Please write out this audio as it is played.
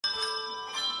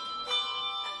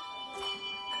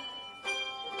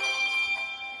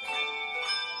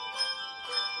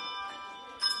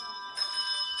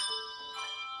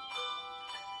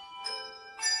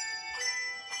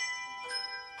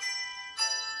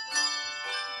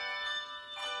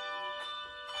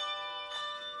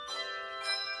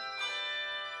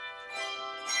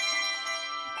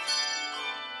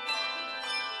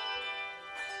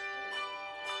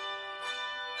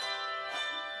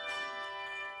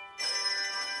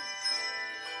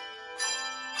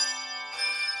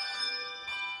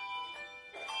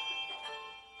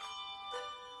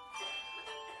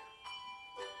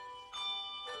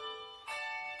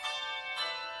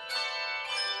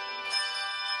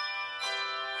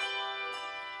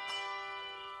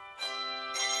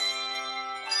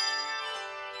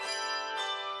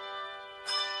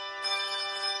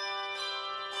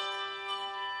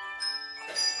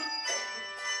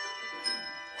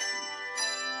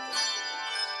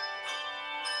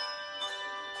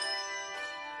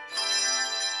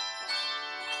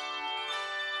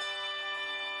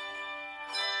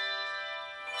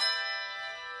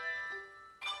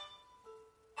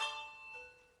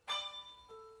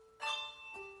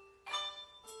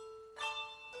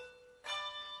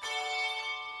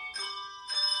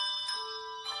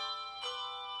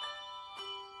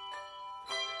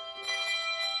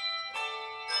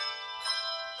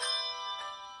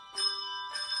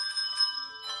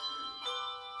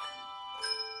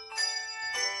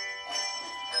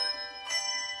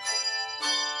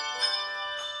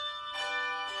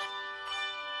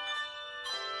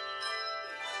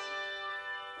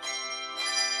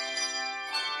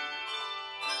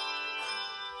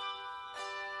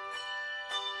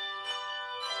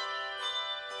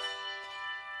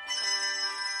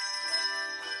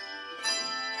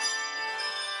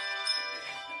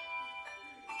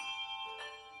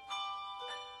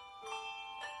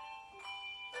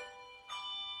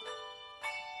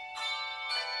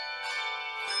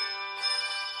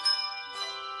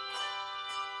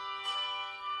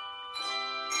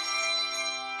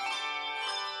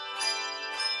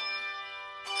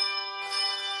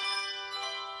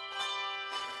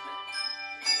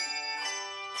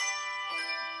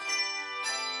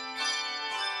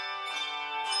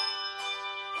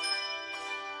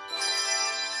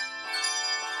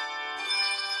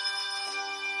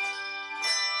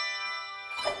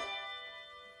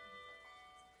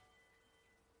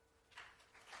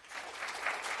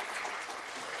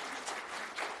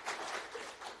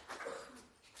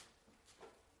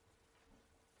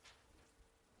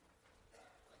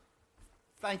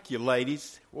Thank you,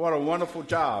 ladies. What a wonderful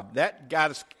job. That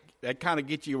kind of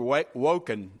gets you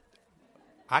woken.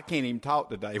 I can't even talk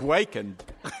today. Wakened.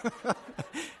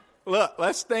 Look,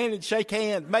 let's stand and shake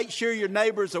hands. Make sure your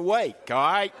neighbor's awake, all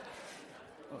right?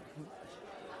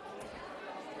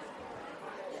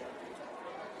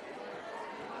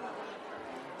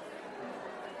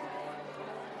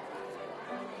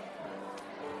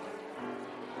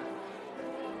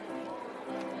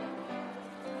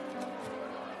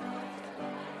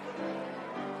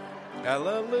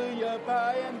 Hallelujah,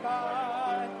 by and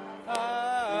by,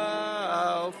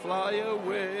 I'll fly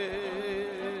away.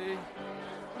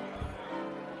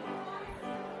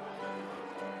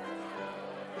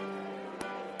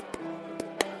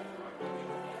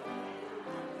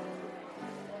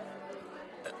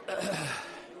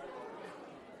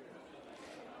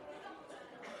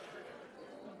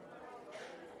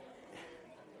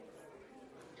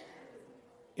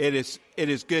 It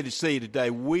is good to see you today.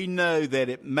 We know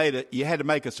that you had to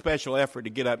make a special effort to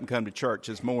get up and come to church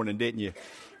this morning, didn't you?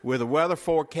 With the weather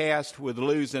forecast, with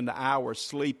losing the hour of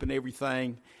sleep and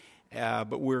everything,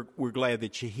 but we're glad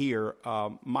that you're here.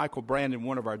 Michael Brandon,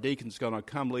 one of our deacons, is going to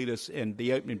come lead us in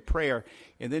the opening prayer,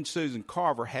 and then Susan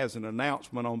Carver has an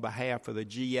announcement on behalf of the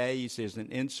GAs. There's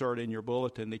an insert in your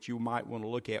bulletin that you might want to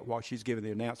look at while she's giving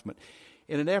the announcement.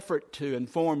 In an effort to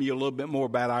inform you a little bit more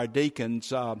about our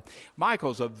deacons,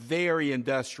 Michael's a very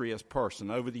industrious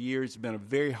person. Over the years, he's been a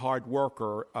very hard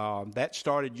worker. That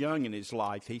started young in his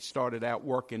life. He started out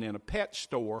working in a pet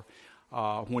store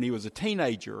when he was a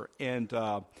teenager. And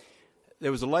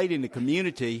there was a lady in the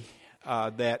community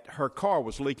that her car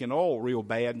was leaking oil real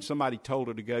bad, and somebody told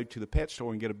her to go to the pet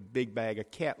store and get a big bag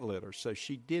of cat litter. So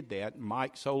she did that, and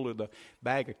Mike sold her the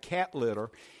bag of cat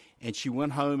litter. And she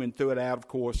went home and threw it out, of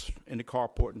course, in the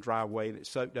carport and driveway, and it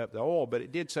soaked up the oil. But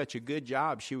it did such a good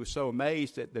job. She was so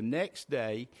amazed that the next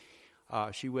day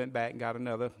she went back and got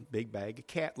another big bag of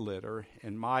cat litter.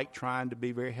 And Mike, trying to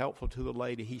be very helpful to the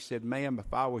lady, he said, "Ma'am,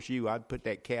 if I was you, I'd put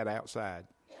that cat outside."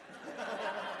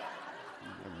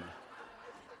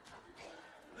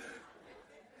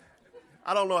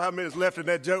 I don't know how many is left in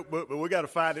that joke book, but we got to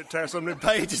find it and tear some of the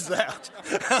pages out.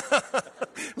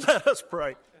 Let us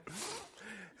pray.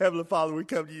 Heavenly Father, we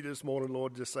come to you this morning,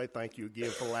 Lord, just say thank you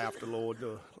again for laughter, Lord,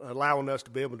 allowing us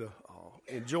to be able to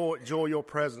enjoy your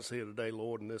presence here today,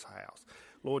 Lord, in this house.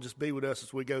 Lord, just be with us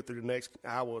as we go through the next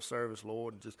hour of service,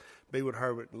 Lord, and just be with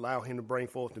Herbert and allow him to bring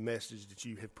forth the message that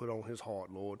you have put on his heart,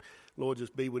 Lord. Lord,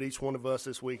 just be with each one of us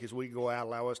this week as we go out.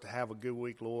 Allow us to have a good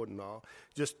week, Lord, and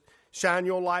just shine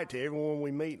your light to everyone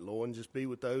we meet, Lord, and just be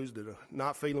with those that are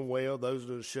not feeling well, those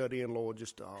that are shut in, Lord.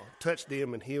 Just touch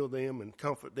them and heal them and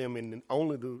comfort them in the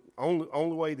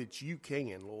only way that you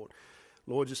can, Lord.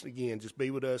 Lord, just be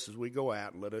with us as we go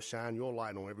out and let us shine your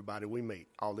light on everybody we meet.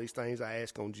 All these things I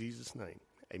ask on Jesus' name.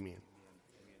 Amen. Amen.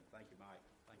 Thank you, Mike.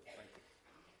 Thank you.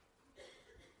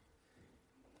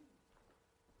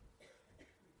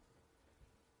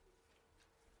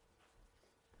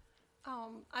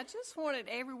 I just wanted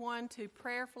everyone to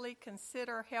prayerfully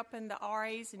consider helping the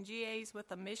RAs and GAs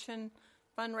with a mission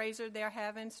fundraiser they're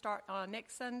having start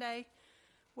next Sunday.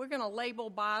 We're going to label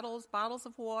bottles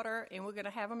of water, and we're going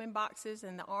to have them in boxes,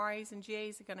 and the RAs and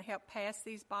GAs are going to help pass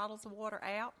these bottles of water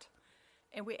out.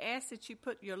 And we ask that you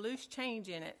put your loose change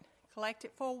in it, collect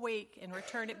it for a week, and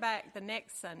return it back the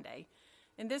next Sunday.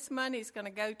 And this money is going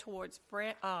to go towards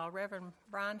Reverend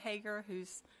Brian Hager,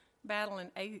 who's battling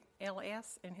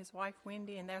ALS, and his wife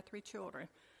Wendy and their 3 children.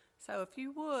 So if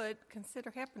you would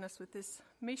consider helping us with this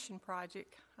mission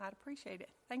project, I'd appreciate it.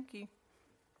 Thank you.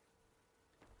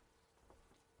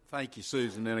 Thank you,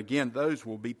 Susan. And again, those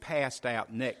will be passed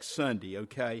out next Sunday,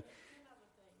 okay? Another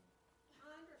thing,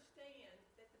 I understand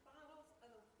that the bottles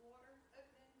of water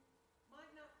opening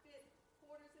might not fit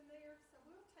quarters in there, so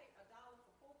we'll take $1 for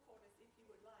 4 quarters if you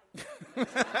would like.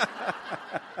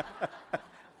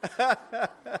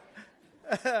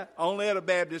 Only at a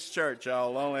Baptist church,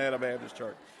 y'all. Only at a Baptist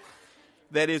church.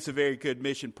 That is a very good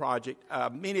mission project.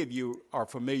 Many of you are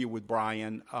familiar with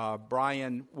Brian.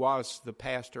 Brian was the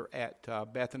pastor at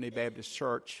Bethany Baptist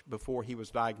Church before he was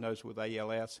diagnosed with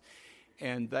ALS.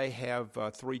 And they have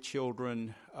 3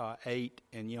 children, 8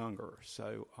 and younger.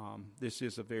 So this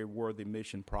is a very worthy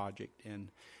mission project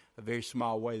and a very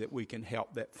small way that we can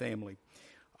help that family.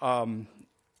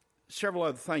 Several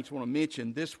other things I want to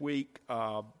mention. This week,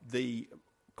 of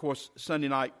course, Sunday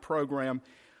night program,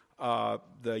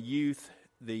 the youth,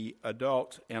 the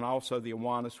adults, and also the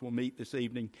Awanas will meet this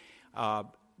evening.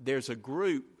 There's a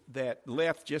group that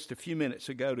left just a few minutes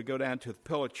ago to go down to the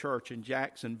Pillar Church in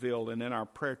Jacksonville, and in our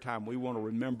prayer time, we want to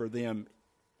remember them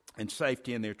and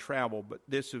safety in their travel. But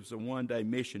this is a one-day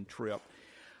mission trip.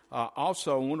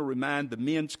 Also, I want to remind the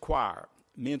men's choir.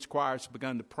 Men's choir has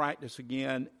begun to practice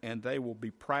again, and they will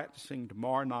be practicing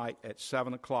tomorrow night at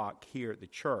 7 o'clock here at the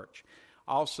church.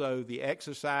 Also, the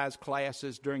exercise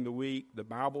classes during the week, the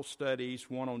Bible studies,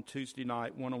 one on Tuesday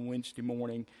night, one on Wednesday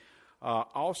morning.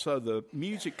 Also, the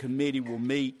music committee will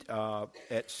meet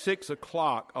at 6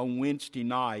 o'clock on Wednesday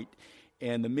night,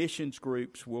 and the missions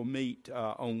groups will meet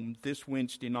on this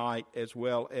Wednesday night, as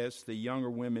well as the younger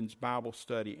women's Bible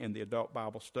study and the adult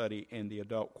Bible study and the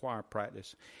adult choir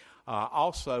practice.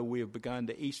 Also, we have begun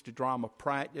the Easter drama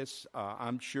practice.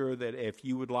 I'm sure that if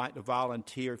you would like to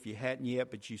volunteer, if you hadn't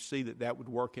yet, but you see that that would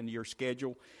work into your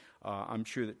schedule, I'm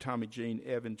sure that Tommy Jean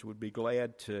Evans would be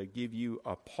glad to give you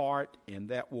a part, and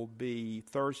that will be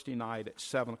Thursday night at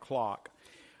 7 o'clock.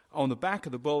 On the back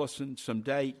of the bulletin, some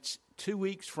dates. 2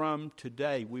 weeks from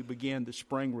today, we begin the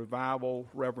spring revival.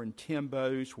 Reverend Tim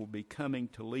Bowes will be coming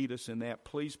to lead us in that.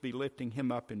 Please be lifting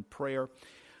him up in prayer.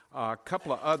 A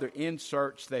couple of other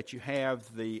inserts that you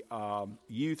have, the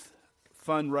youth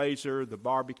fundraiser, the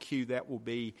barbecue, that will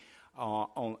be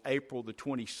on April the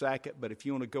 22nd. But if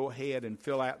you want to go ahead and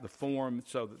fill out the form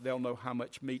so that they'll know how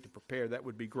much meat to prepare, that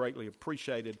would be greatly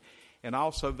appreciated. And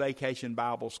also Vacation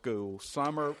Bible School.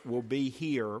 Summer will be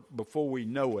here before we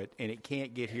know it, and it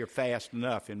can't get here fast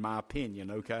enough, in my opinion,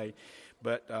 okay?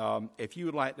 But if you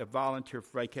would like to volunteer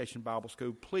for Vacation Bible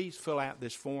School, please fill out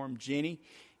this form. Jenny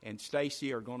and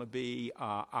Stacy are going to be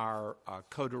our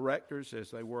co-directors, as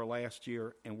they were last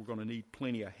year, and we're going to need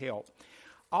plenty of help.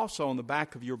 Also, on the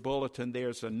back of your bulletin,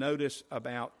 there's a notice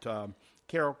about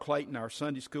Carol Clayton, our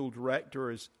Sunday school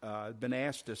director, has been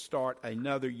asked to start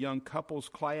another young couples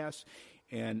class,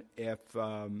 and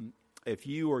if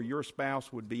you or your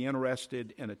spouse would be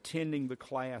interested in attending the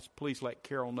class, please let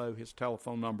Carol know. His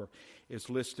telephone number is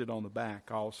listed on the back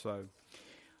also.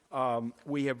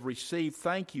 We have received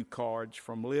thank you cards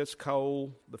from Liz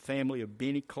Cole, the family of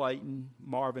Benny Clayton,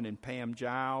 Marvin and Pam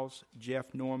Giles,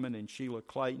 Jeff Norman and Sheila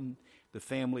Clayton, the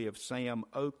family of Sam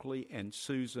Oakley and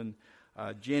Susan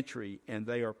Gentry, and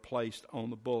they are placed on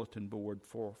the bulletin board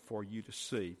for you to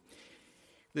see.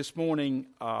 This morning,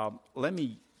 let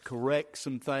me correct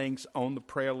some things on the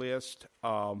prayer list.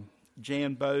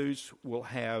 Jan Bowes will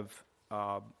have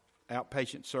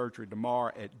outpatient surgery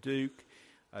tomorrow at Duke.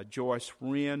 Joyce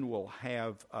Wren will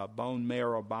have a bone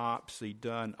marrow biopsy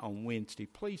done on Wednesday.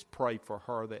 Please pray for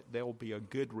her that there will be a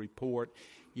good report.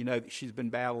 You know that she's been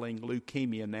battling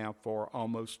leukemia now for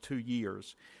almost 2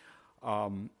 years.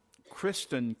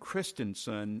 Kristen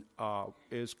Christensen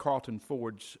is Carlton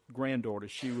Ford's granddaughter.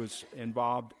 She was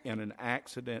involved in an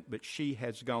accident, but she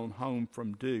has gone home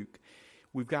from Duke.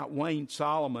 We've got Wayne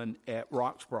Solomon at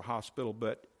Roxborough Hospital,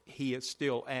 but he is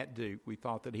still at Duke. We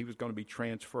thought that he was going to be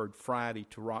transferred Friday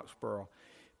to Roxborough,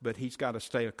 but he's got to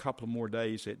stay a couple of more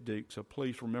days at Duke. So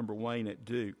please remember Wayne at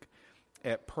Duke.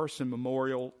 At Person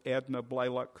Memorial, Edna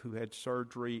Blaylock, who had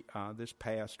surgery this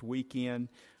past weekend,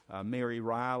 Mary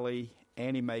Riley,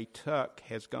 Annie Mae Tuck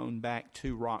has gone back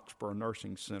to Roxborough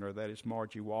Nursing Center. That is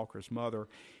Margie Walker's mother.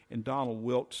 And Donald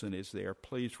Wilson is there.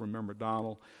 Please remember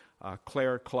Donald.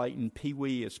 Clara Clayton,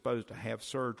 Pee-wee is supposed to have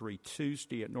surgery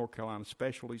Tuesday at North Carolina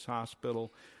Specialties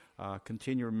Hospital.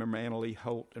 Continue to remember Annalee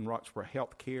Holt and Roxborough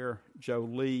Healthcare, Joe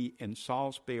Lee in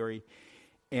Salisbury.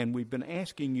 And we've been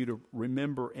asking you to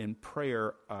remember in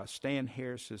prayer Stan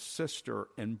Harris's sister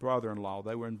and brother-in-law.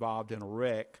 They were involved in a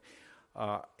wreck.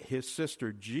 His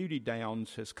sister, Judy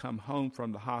Downs, has come home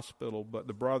from the hospital, but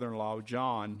the brother-in-law,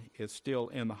 John, is still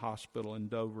in the hospital in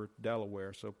Dover,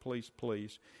 Delaware. So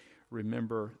please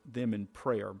remember them in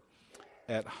prayer.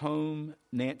 At home,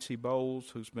 Nancy Bowles,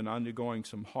 who's been undergoing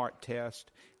some heart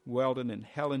tests, Weldon and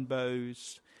Helen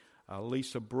Bowes,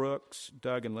 Lisa Brooks,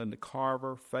 Doug and Linda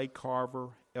Carver, Faye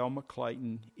Carver, Elma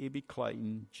Clayton, Ibby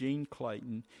Clayton, Jean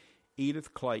Clayton,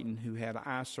 Edith Clayton, who had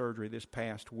eye surgery this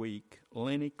past week,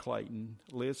 Lenny Clayton,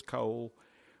 Liz Cole,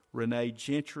 Renee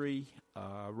Gentry,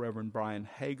 Reverend Brian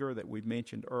Hager that we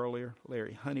mentioned earlier,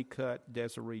 Larry Honeycutt,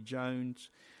 Desiree Jones,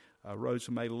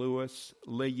 Rosa Mae Lewis,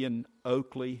 Lillian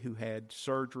Oakley, who had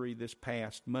surgery this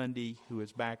past Monday, who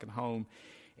is back at home,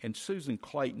 and Susan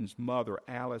Clayton's mother,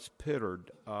 Alice Pittard,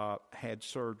 had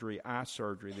eye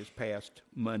surgery this past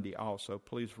Monday also.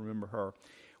 Please remember her.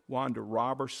 Wanda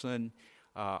Robertson,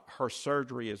 her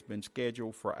surgery has been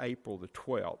scheduled for April the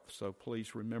 12th, so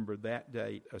please remember that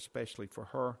date, especially for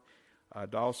her.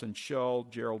 Dawson Shull,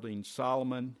 Geraldine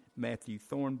Solomon, Matthew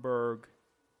Thornburg,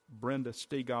 Brenda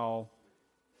Stegall,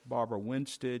 Barbara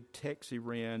Winstead, Texie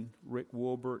Wren, Rick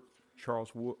Wilbert,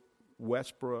 Charles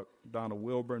Westbrook, Donna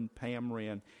Wilburn, Pam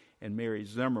Wren, and Mary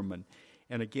Zimmerman.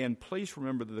 And again, please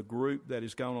remember the group that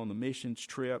is going on the missions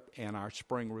trip and our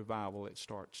spring revival. It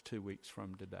starts 2 weeks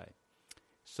from today.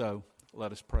 So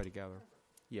let us pray together.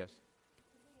 Yes.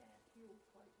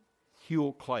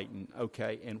 Huel Clayton.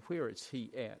 Okay, and where is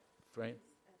he at, Fran?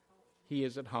 He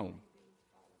is at home.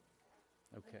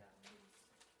 Okay.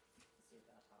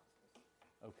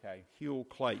 Okay, Huel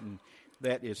Clayton.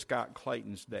 That is Scott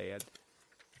Clayton's dad,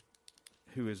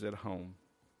 who is at home.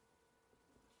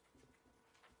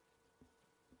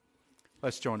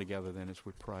 Let's join together then as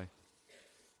we pray.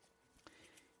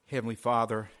 Heavenly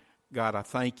Father, God, I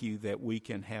thank you that we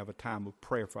can have a time of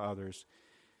prayer for others.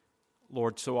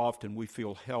 Lord, so often we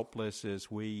feel helpless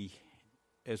as we're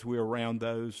around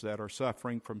those that are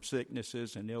suffering from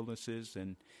sicknesses and illnesses.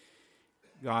 And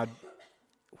God,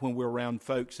 when we're around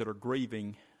folks that are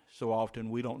grieving, so often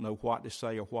we don't know what to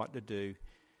say or what to do.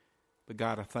 But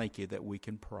God, I thank you that we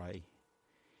can pray.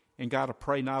 And God, I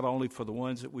pray not only for the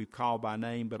ones that we've called by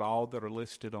name, but all that are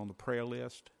listed on the prayer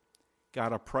list.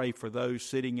 God, I pray for those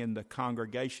sitting in the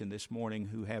congregation this morning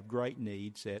who have great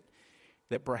needs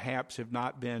that perhaps have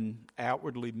not been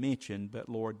outwardly mentioned, but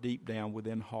Lord, deep down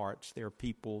within hearts, there are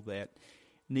people that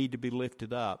need to be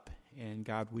lifted up. And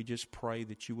God, we just pray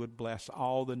that you would bless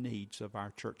all the needs of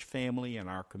our church family and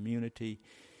our community.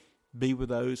 Be with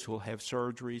those who will have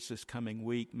surgeries this coming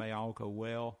week. May all go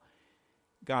well.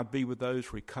 God, be with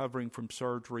those recovering from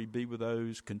surgery. Be with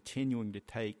those continuing to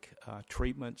take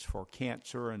treatments for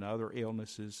cancer and other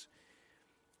illnesses.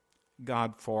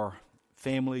 God, for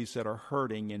families that are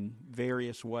hurting in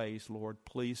various ways, Lord,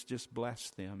 please just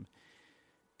bless them.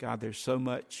 God, there's so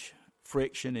much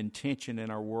friction and tension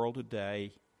in our world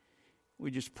today.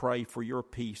 We just pray for your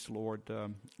peace, Lord.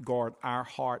 Guard our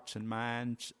hearts and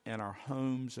minds and our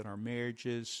homes and our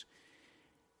marriages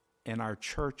and our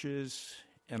churches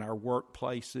and our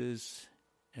workplaces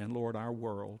and, Lord, our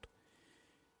world.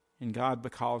 And God,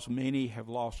 because many have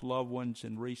lost loved ones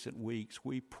in recent weeks,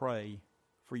 we pray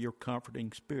for your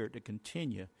comforting spirit to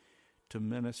continue to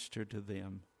minister to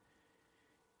them.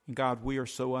 And God, we are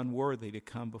so unworthy to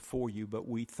come before you, but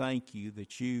we thank you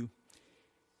that you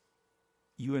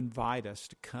invite us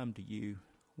to come to you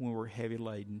when we're heavy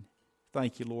laden.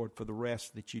 Thank you, Lord, for the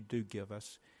rest that you do give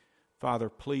us. Father,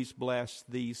 please bless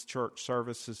these church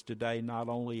services today, not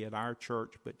only at our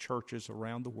church, but churches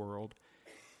around the world.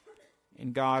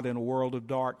 And God, in a world of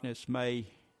darkness, may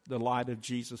the light of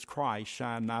Jesus Christ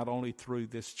shine not only through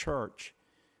this church,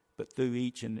 but through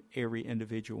each and every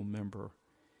individual member.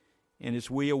 And as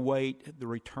we await the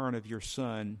return of your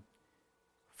Son,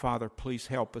 Father, please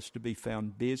help us to be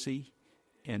found busy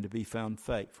and to be found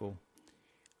faithful.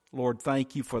 Lord,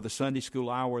 thank you for the Sunday school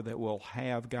hour that we'll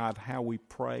have. God, how we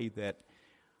pray that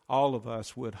all of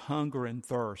us would hunger and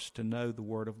thirst to know the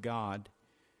Word of God,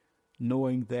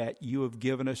 knowing that you have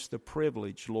given us the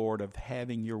privilege, Lord, of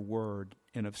having your Word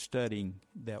and of studying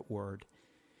that Word.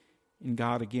 And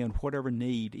God, again, whatever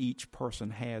need each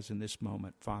person has in this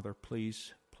moment, Father,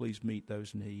 please meet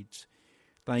those needs.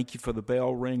 Thank you for the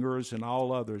bell ringers and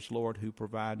all others, Lord, who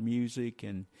provide music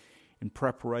and in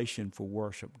preparation for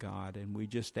worship, God. And we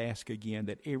just ask again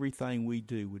that everything we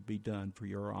do would be done for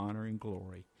your honor and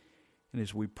glory. And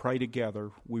as we pray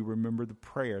together, we remember the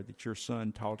prayer that your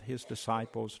Son taught his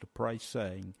disciples to pray,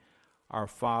 saying, Our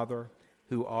Father,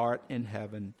 who art in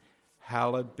heaven,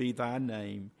 hallowed be thy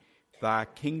name. Thy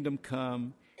kingdom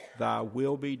come, thy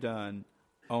will be done,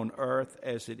 on earth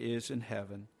as it is in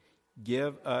heaven.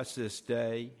 Give us this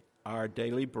day our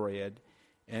daily bread,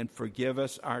 and forgive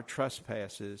us our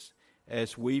trespasses,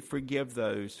 as we forgive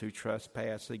those who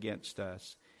trespass against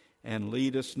us. And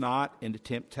lead us not into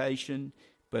temptation,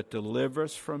 but deliver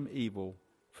us from evil.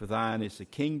 For thine is the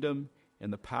kingdom,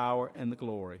 and the power, and the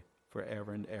glory,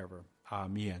 forever and ever.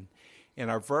 Amen. And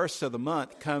our verse of the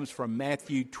month comes from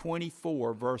Matthew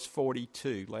 24, verse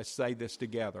 42. Let's say this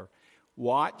together.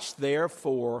 Watch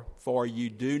therefore, for you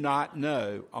do not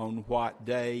know on what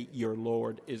day your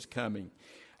Lord is coming.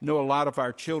 I know a lot of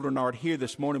our children aren't here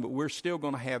this morning, but we're still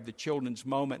going to have the children's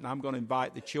moment, and I'm going to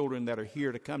invite the children that are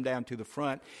here to come down to the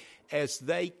front. As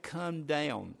they come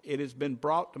down, it has been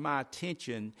brought to my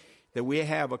attention that we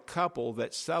have a couple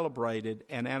that celebrated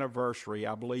an anniversary,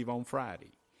 I believe, on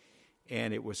Friday.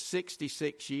 And it was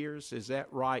 66 years. Is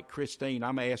that right, Christine?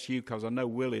 I'm going to ask you because I know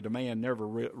Willie, the man, never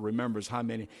remembers how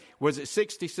many. Was it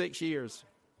 66 years?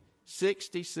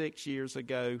 66 years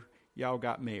ago, y'all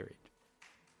got married.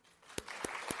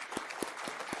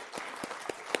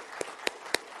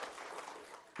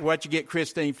 What'd you get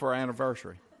Christine for our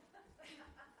anniversary?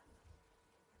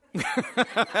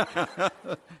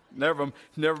 Never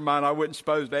mind. I wasn't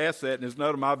supposed to ask that, and it's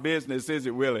none of my business, is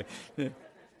it, Willie?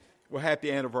 Well,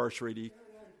 happy anniversary to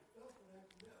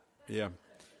you.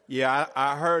 Yeah.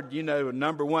 I heard,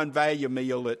 number one value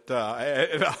meal at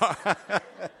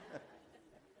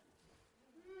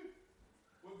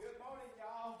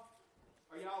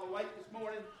late this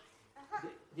morning?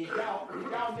 Did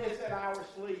y'all miss that hour of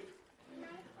sleep?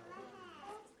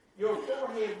 Your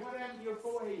forehead, what happened to your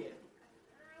forehead?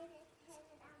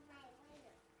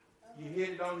 You hit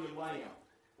it on your lamp.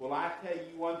 Well, I tell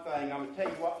you one thing. I'm going to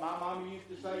tell you what my mama used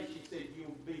to say. She said,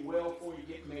 you'll be well before you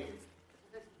get married.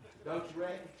 Don't you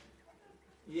reckon?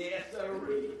 Yes, sir.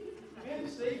 Good to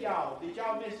see y'all. Did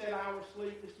y'all miss that hour of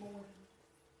sleep this morning?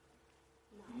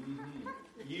 Mm-hmm.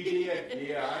 You did?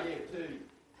 Yeah, I did too.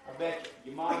 I bet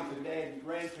your moms and dads and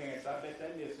grandparents, I bet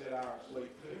they missed that hour of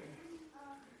sleep too.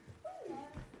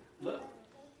 Look.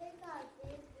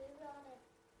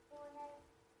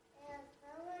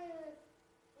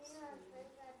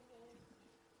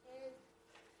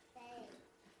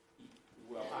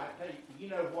 Well, I tell you, you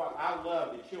know what? I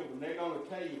love the children. They're going to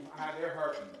tell you how they're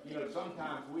hurting. You know,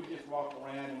 sometimes we just walk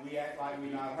around and we act like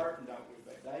we're not hurting, don't we?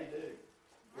 But they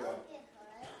do. Well,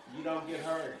 you don't get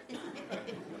hurt.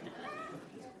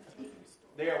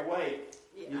 They're awake.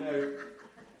 You know.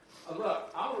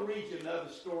 Look, I want to read you another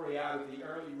story out of the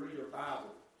Early Reader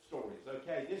Bible stories.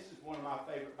 Okay, this is one of my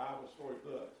favorite Bible story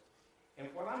books. And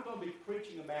what I'm going to be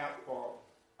preaching about for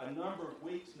a number of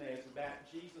weeks now is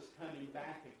about Jesus coming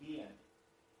back again.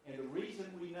 And the reason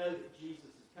we know that Jesus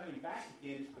is coming back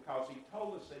again is because he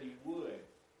told us that he would.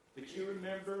 But you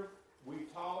remember,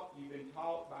 you've been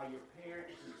taught by your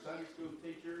parents and Sunday school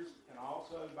teachers and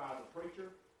also by the preacher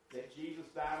that Jesus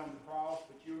died on the cross.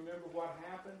 But you remember what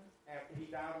happened after he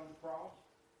died on the cross?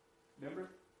 Remember?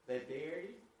 They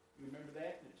buried him. You remember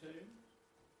that in the tomb?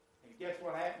 And guess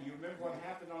what happened? You remember what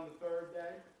happened on the third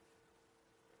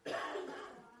day?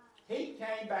 He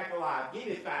came back alive. Give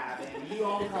it 5, and you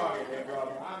on target there,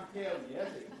 brother. I'm telling you,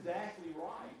 that's exactly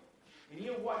right. And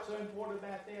you know what's so important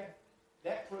about that?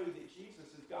 That proves that Jesus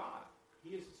is God.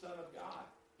 He is the Son of God.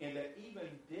 And that even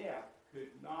death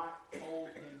could not hold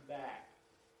him back.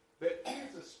 But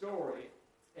here's a story,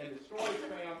 and the story is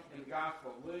found in the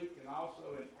Gospel of Luke and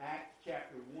also in Acts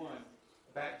chapter 1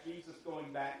 about Jesus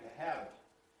going back to heaven.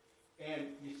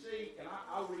 And you see, and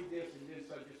I'll read this and then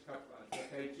say just a couple of things.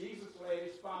 Okay, Jesus led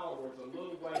his followers a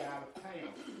little way out of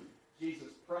town. Jesus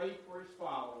prayed for his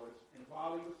followers, and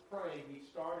while he was praying, he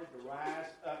started to rise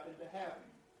up into heaven.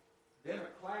 Then a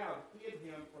cloud hid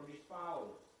him from his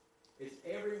followers. As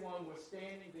everyone was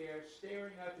standing there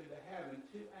staring up into heaven,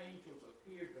 2 angels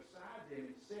appeared beside them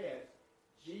and said,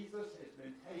 Jesus has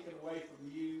been taken away from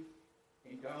you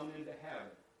and gone into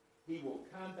heaven. He will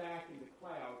come back in the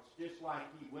clouds just like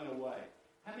he went away.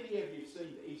 How many of you have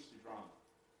seen the Easter drama?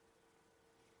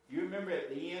 You remember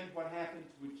at the end what happens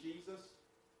with Jesus?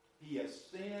 He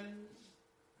ascends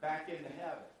back into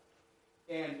heaven.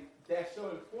 And that's so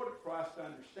important for us to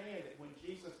understand that when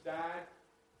Jesus died,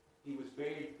 he was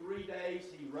buried 3 days,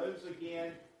 he rose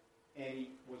again, and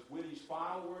he was with his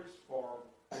followers for,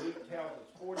 Luke tells us,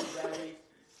 40 days,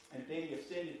 and then he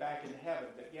ascended back into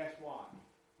heaven. But guess what?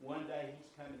 One day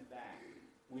he's coming back.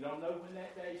 We don't know when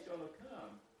that day is going to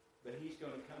come, but he's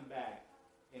going to come back.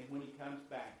 And when he comes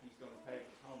back, he's going to take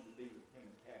us home to be with him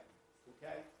in heaven.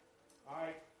 Okay? All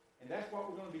right? And that's what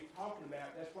we're going to be talking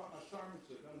about. That's what my sermons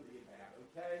are going to be about.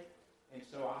 Okay? And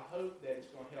so I hope that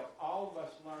it's going to help all of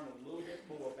us learn a little bit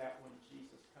more about when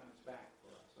Jesus comes back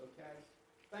for us. Okay?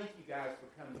 Thank you guys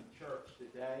for coming to church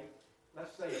today.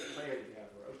 Let's say a prayer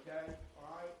together. Okay?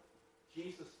 All right?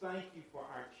 Jesus, thank you for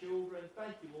our children.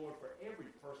 Thank you, Lord, for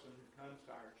every person who comes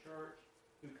to our church,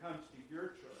 who comes to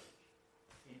your church.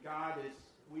 And God, as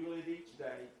we live each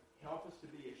day, help us to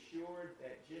be assured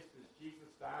that just as Jesus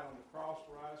died on the cross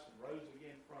for us and rose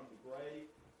again from the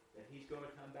grave, that he's going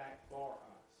to come back for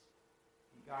us.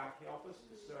 And God, help us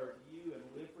to serve you and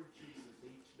live for Jesus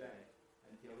each day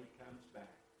until he comes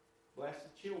back. Bless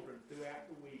the children throughout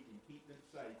the week and keep them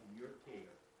safe in your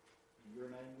care. In your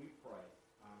name we pray.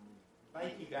 Amen.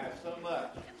 Thank you guys so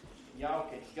much. Y'all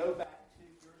can go back to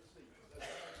your seats.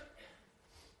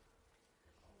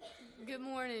 Good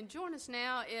morning. Join us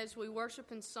now as we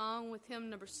worship in song with hymn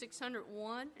number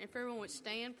 601. If everyone would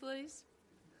stand, please.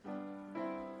 Away.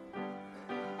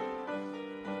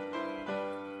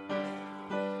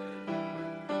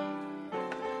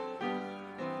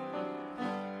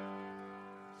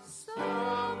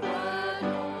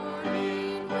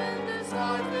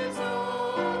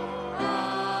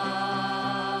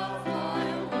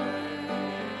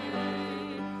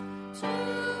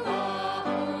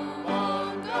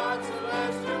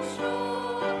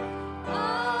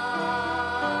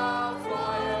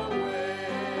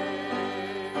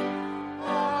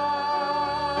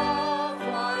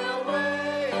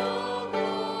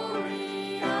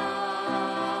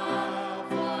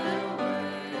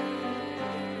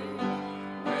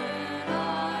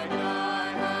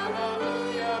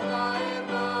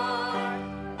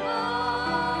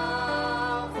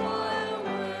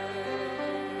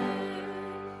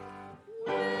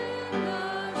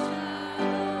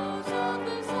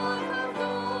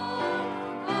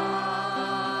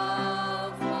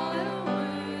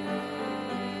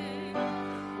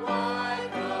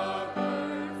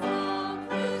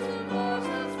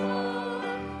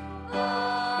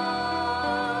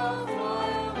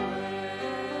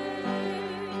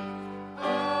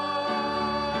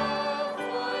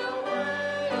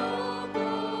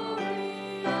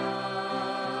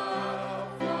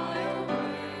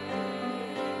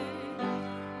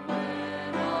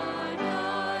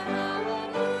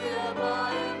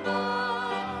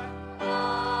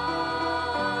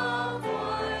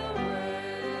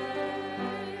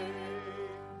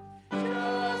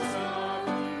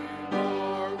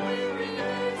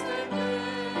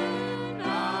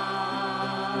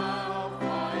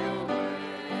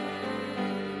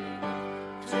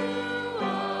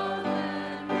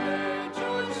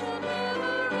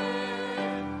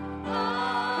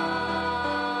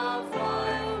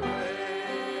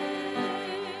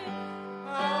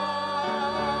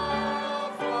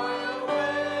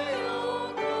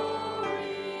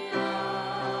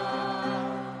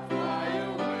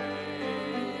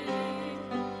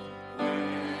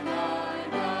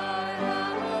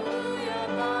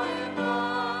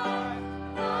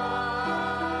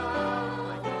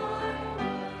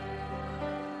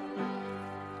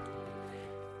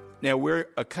 Now, we're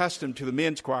accustomed to the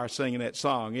men's choir singing that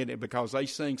song, isn't it? Because they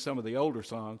sing some of the older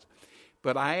songs.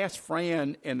 But I asked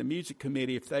Fran and the music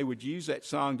committee if they would use that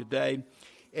song today.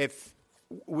 If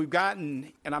we've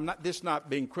gotten, and I'm not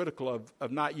being critical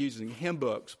of not using hymn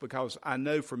books, because I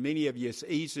know for many of you it's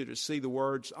easier to see the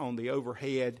words on the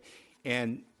overhead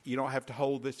and you don't have to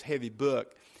hold this heavy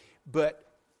book. But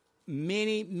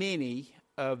many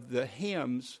of the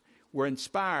hymns were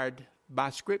inspired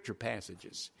by scripture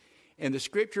passages. And the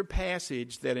scripture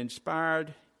passage that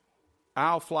inspired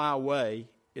I'll Fly Away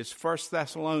is 1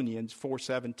 Thessalonians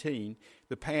 4:17,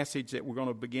 the passage that we're going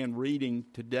to begin reading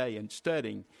today and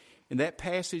studying. And that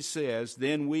passage says,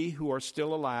 "Then we who are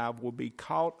still alive will be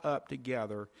caught up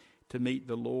together to meet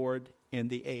the Lord in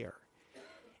the air."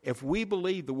 If we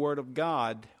believe the word of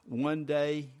God, one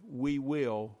day we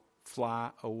will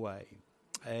fly away.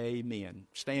 Amen.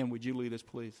 Stan, would you lead us,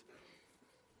 please?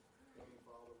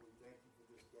 Father, we thank you for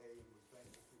this day, and we thank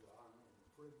you for the honor and the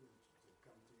privilege to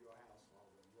come to your house,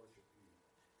 Father, and worship you.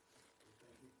 We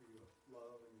thank you for your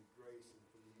love and your grace and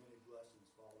for your many blessings,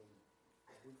 Father.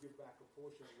 And we give back a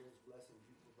portion of those blessings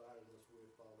you provided us with,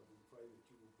 Father. We pray that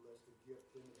you will bless the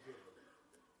gift and the giver,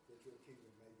 that your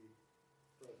kingdom may be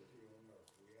furthered here on earth.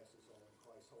 We ask this all in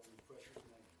Christ's holy and precious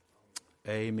name.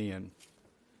 Amen. Amen.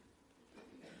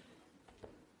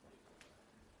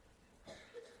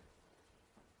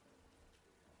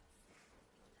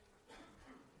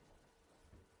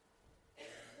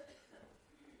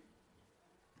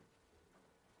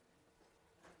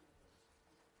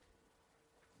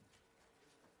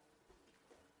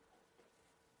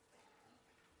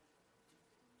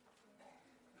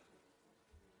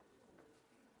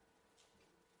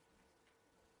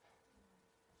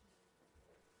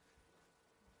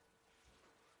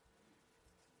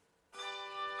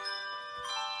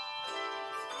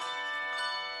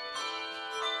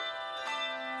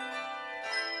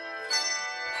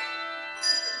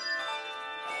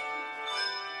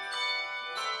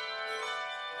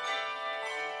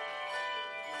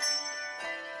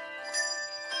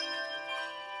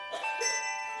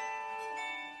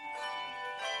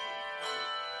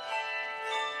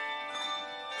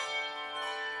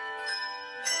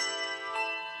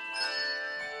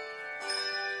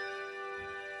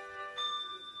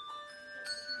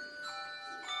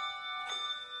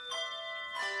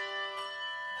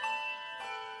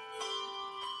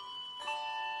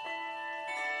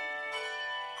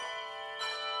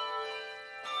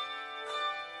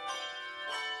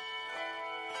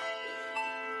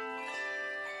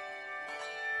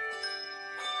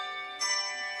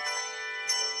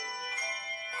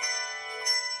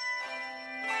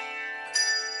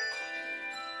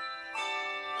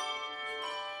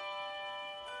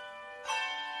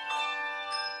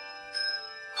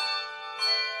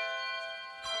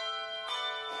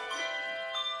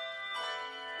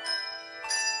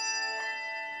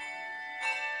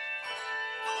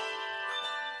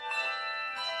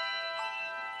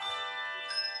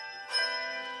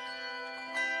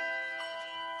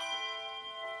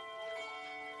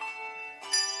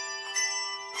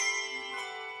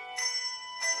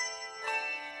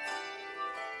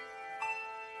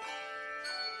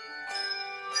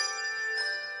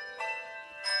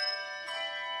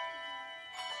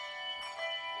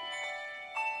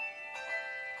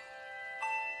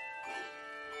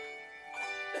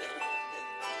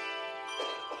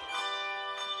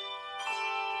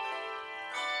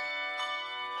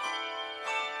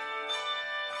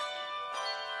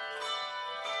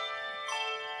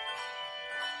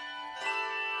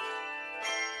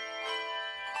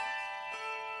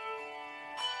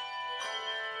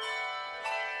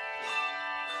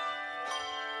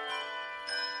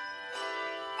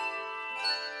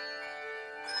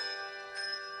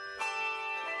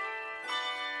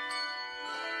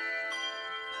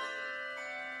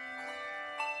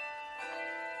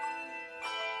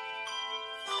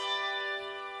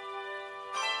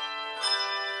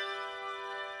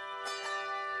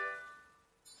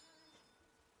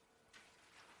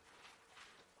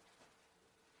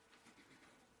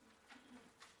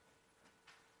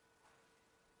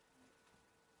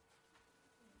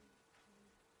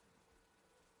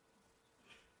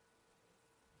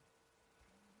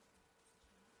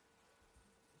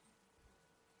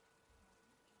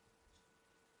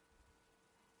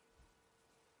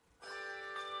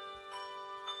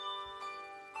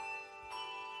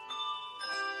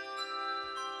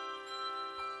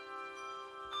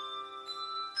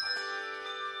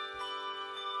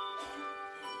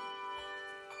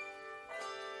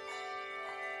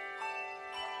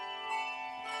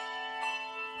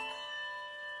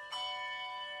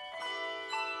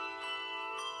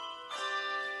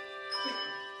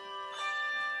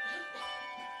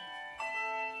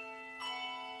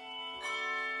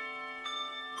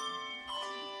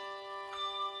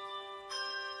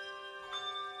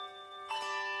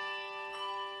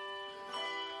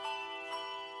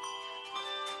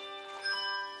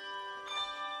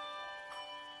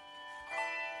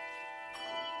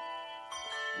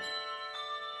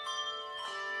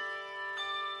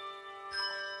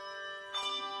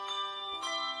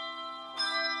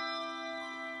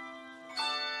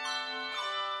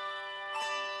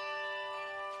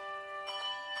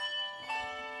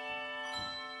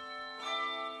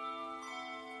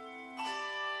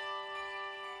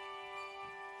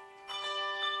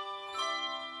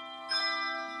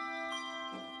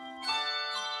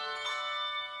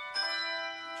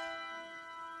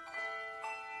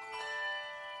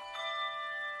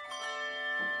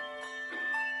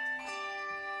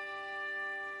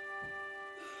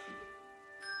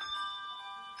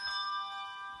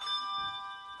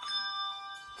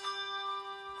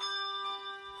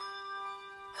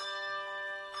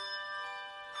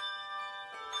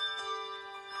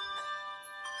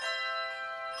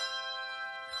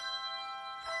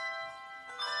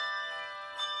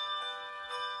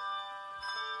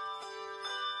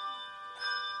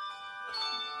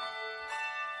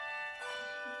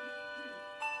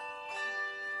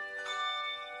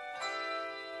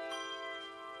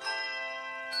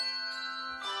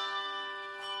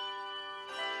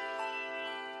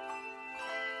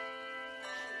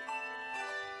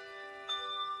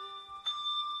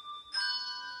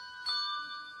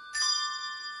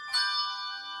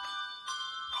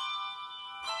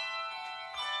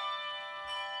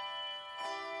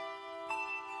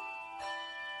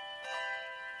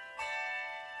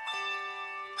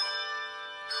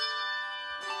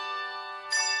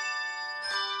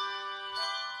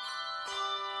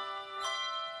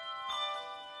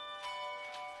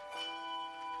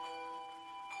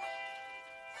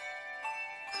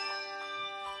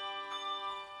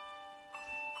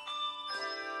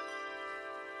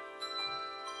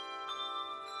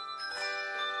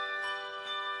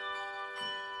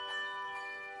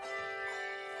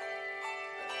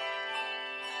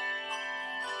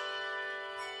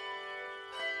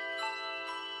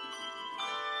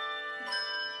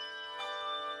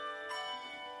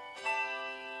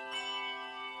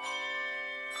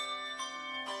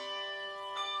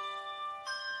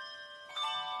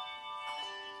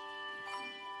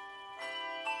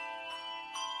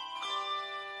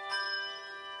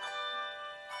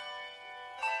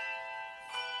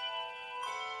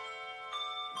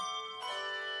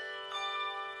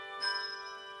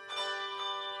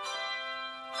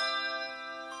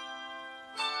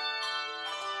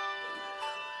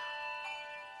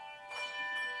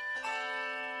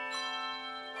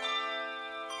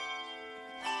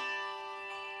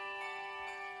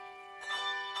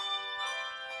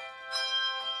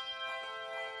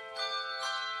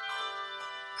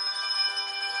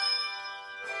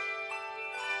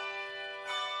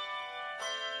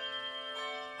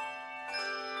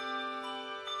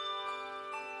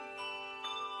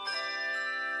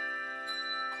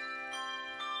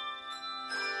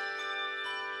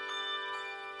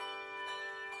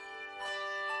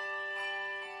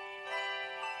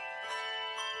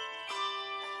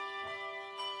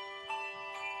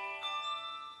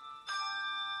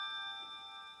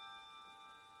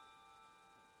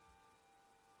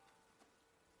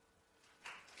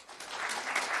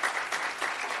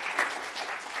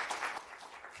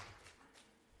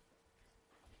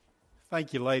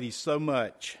 Thank you, ladies, so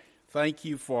much. Thank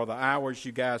you for the hours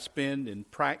you guys spend in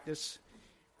practice.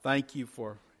 Thank you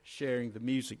for sharing the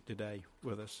music today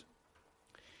with us.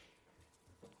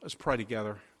 Let's pray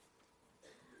together.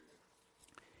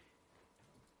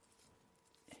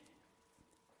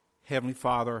 Heavenly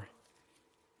Father,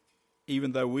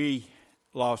 even though we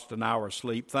lost an hour of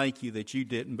sleep, thank you that you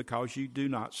didn't, because you do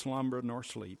not slumber nor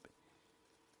sleep.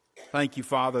 Thank you,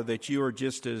 Father, that you are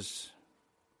just as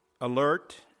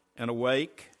alert and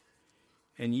awake,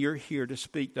 and you're here to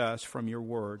speak to us from your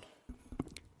word.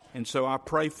 And so I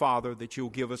pray, Father, that you'll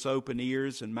give us open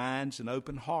ears and minds and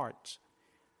open hearts,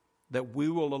 that we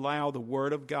will allow the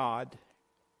word of God,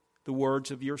 the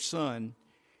words of your Son,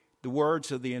 the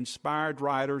words of the inspired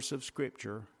writers of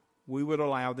Scripture, we would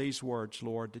allow these words,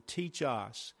 Lord, to teach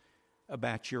us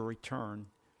about your return.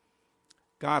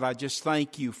 God, I just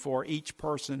thank you for each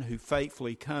person who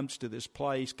faithfully comes to this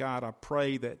place. God, I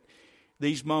pray that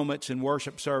these moments in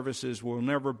worship services will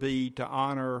never be to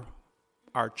honor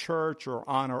our church or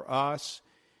honor us,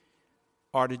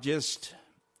 or to just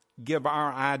give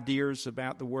our ideas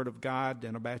about the Word of God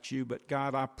and about you. But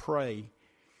God, I pray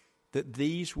that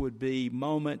these would be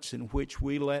moments in which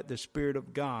we let the Spirit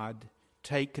of God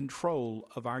take control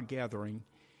of our gathering,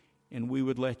 and we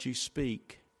would let you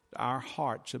speak to our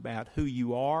hearts about who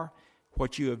you are,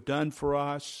 what you have done for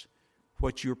us,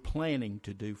 what you're planning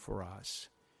to do for us.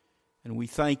 And we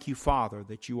thank you, Father,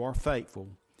 that you are faithful.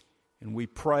 And we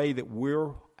pray that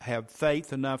we'll have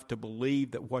faith enough to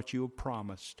believe that what you have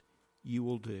promised, you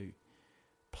will do.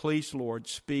 Please, Lord,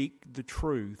 speak the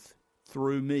truth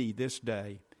through me this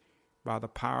day by the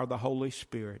power of the Holy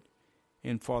Spirit,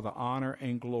 and for the honor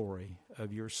and glory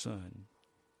of your Son.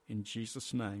 In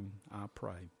Jesus' name I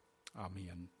pray.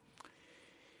 Amen.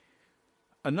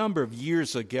 A number of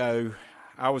years ago,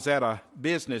 I was at a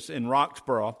business in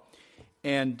Roxborough,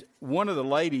 and one of the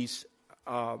ladies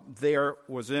there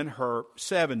was in her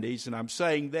 70s, and I'm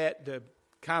saying that to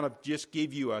kind of just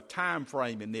give you a time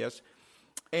frame in this.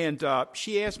 And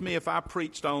she asked me if I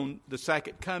preached on the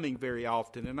second coming very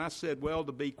often, and I said, well,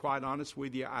 to be quite honest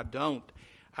with you, I don't.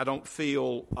 I don't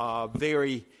feel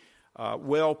very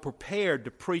well prepared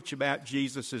to preach about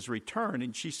Jesus' return.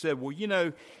 And she said, well, you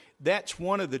know, that's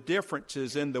one of the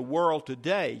differences in the world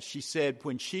today. She said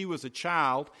when she was a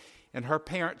child and her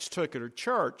parents took her to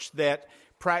church, that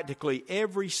practically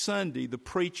every Sunday the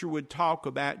preacher would talk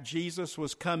about Jesus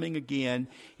was coming again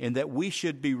and that we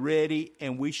should be ready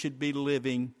and we should be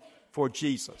living for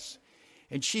Jesus.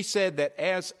 And she said that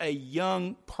as a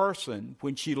young person,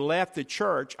 when she left the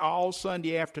church all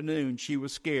Sunday afternoon, she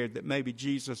was scared that maybe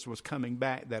Jesus was coming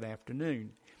back that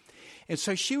afternoon. And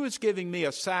so she was giving me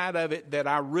a side of it that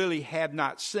I really had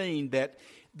not seen, that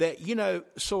you know,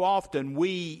 so often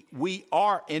we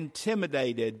are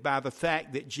intimidated by the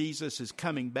fact that Jesus is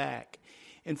coming back.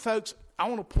 And folks, I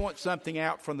want to point something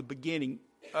out from the beginning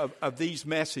of these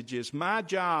messages. My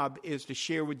job is to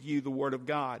share with you the Word of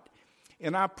God.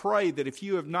 And I pray that if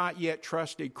you have not yet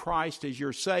trusted Christ as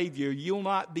your Savior, you'll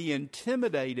not be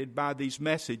intimidated by these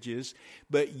messages,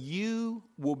 but you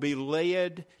will be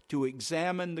led to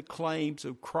examine the claims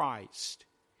of Christ,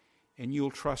 and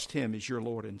you'll trust Him as your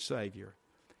Lord and Savior.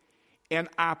 And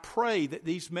I pray that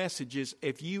these messages,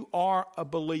 if you are a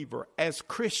believer, as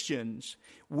Christians,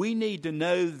 we need to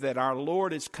know that our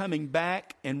Lord is coming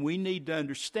back, and we need to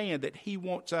understand that He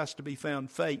wants us to be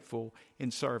found faithful in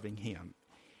serving Him.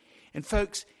 And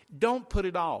folks, don't put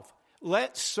it off.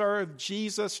 Let's serve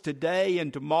Jesus today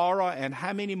and tomorrow and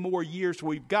how many more years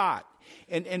we've got.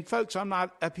 And folks, I'm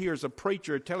not up here as a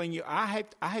preacher telling you I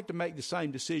have to make the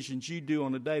same decisions you do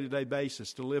on a day-to-day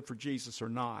basis to live for Jesus or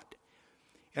not.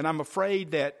 And I'm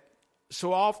afraid that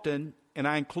so often, and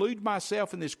I include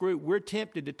myself in this group, we're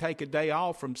tempted to take a day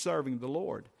off from serving the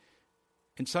Lord.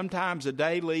 And sometimes a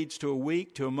day leads to a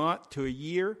week, to a month, to a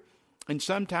year. And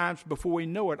sometimes before we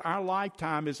know it, our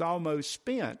lifetime is almost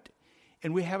spent,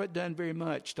 and we haven't done very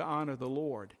much to honor the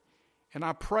Lord. And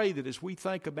I pray that as we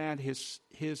think about His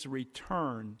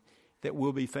return, that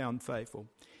we'll be found faithful.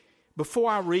 Before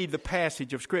I read the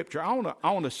passage of Scripture, I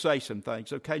want to say some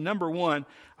things, okay? Number one,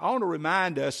 I want to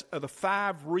remind us of the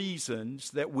 5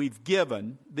 reasons that we've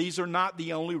given. These are not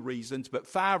the only reasons, but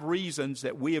 5 reasons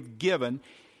that we have given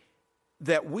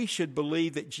that we should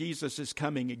believe that Jesus is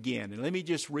coming again. And let me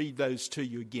just read those to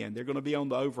you again. They're going to be on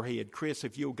the overhead. Chris,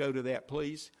 if you'll go to that,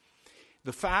 please.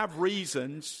 The 5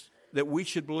 reasons that we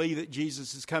should believe that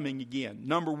Jesus is coming again.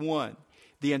 Number 1,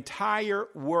 the entire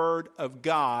Word of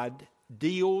God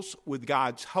deals with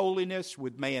God's holiness,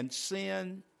 with man's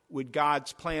sin, with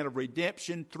God's plan of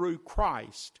redemption through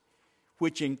Christ,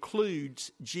 which includes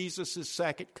Jesus'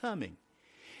 second coming.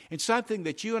 And something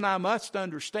that you and I must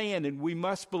understand and we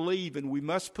must believe and we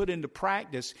must put into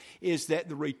practice is that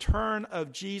the return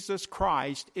of Jesus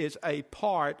Christ is a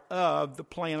part of the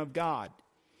plan of God.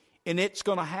 And it's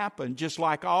going to happen just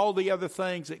like all the other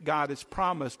things that God has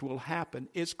promised will happen.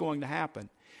 It's going to happen.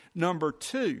 Number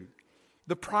 2,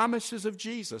 the promises of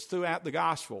Jesus throughout the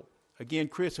gospel. Again,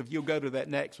 Chris, if you'll go to that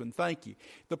next one, thank you.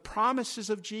 The promises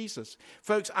of Jesus.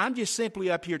 Folks, I'm just simply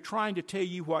up here trying to tell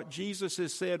you what Jesus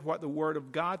has said, what the Word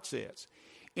of God says.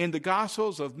 In the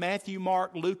Gospels of Matthew,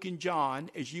 Mark, Luke, and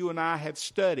John, as you and I have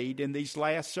studied in these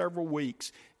last several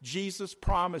weeks, Jesus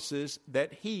promises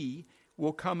that He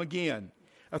will come again.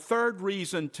 A third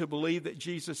reason to believe that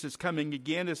Jesus is coming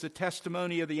again is the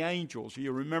testimony of the angels.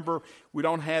 You remember, we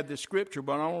don't have the scripture,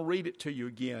 but I want to read it to you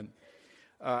again.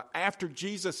 After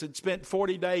Jesus had spent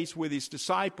 40 days with his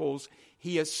disciples,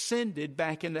 he ascended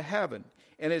back into heaven.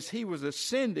 And as he was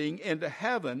ascending into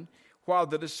heaven, while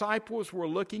the disciples were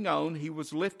looking on, he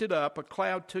was lifted up. A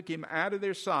cloud took him out of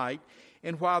their sight.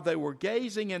 And while they were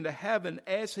gazing into heaven,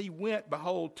 as he went,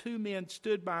 behold, 2 men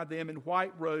stood by them in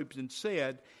white robes and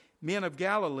said, Men of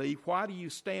Galilee, why do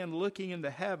you stand looking into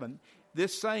heaven?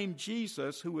 This same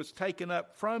Jesus who was taken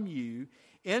up from you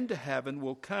into heaven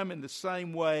will come in the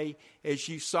same way as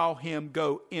you saw him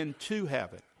go into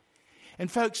heaven.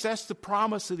 And folks, that's the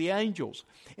promise of the angels.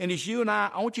 And as you and I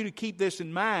want you to keep this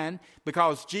in mind,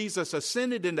 because Jesus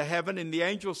ascended into heaven and the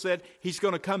angel said he's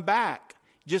going to come back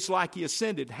just like he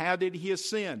ascended. How did he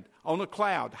ascend? On a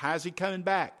cloud. How's he coming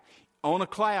back? On a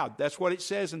cloud. That's what it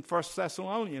says in 1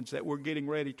 Thessalonians that we're getting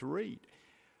ready to read.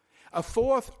 A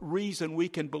fourth reason we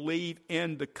can believe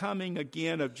in the coming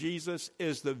again of Jesus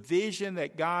is the vision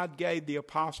that God gave the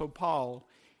Apostle Paul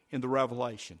in the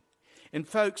Revelation. And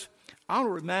folks, I want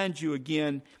to remind you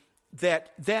again that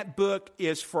that book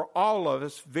is for all of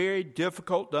us very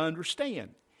difficult to understand.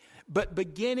 But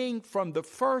beginning from the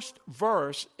first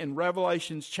verse in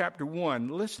Revelation chapter 1,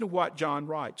 listen to what John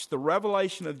writes. The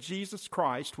revelation of Jesus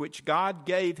Christ, which God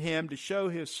gave him to show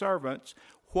his servants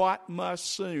what must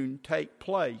soon take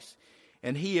place.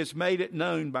 And he has made it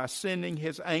known by sending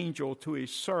his angel to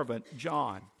his servant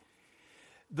John.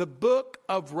 The book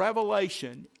of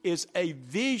Revelation is a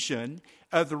vision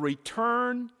of the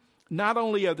return, not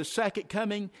only of the second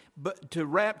coming, but to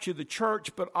rapture the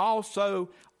church, but also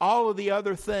all of the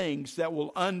other things that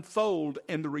will unfold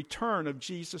in the return of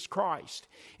Jesus Christ.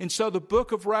 And so the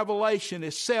book of Revelation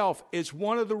itself is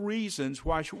one of the reasons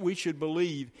why we should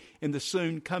believe in the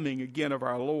soon coming again of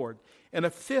our Lord. And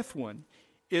a fifth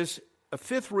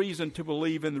reason to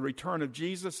believe in the return of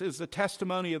Jesus is the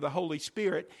testimony of the Holy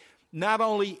Spirit, not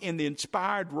only in the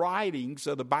inspired writings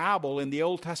of the Bible in the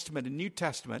Old Testament and New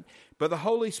Testament, but the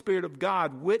Holy Spirit of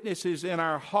God witnesses in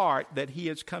our heart that he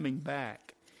is coming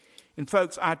back. And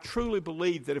folks, I truly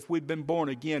believe that if we've been born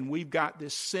again, we've got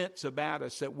this sense about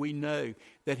us that we know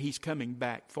that he's coming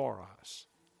back for us.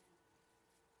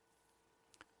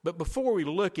 But before we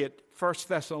look at 1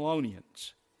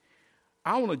 Thessalonians,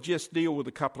 I want to just deal with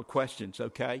a couple of questions,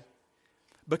 okay?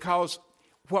 Because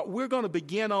what we're going to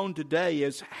begin on today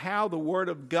is how the Word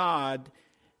of God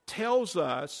tells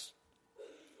us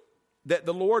that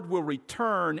the Lord will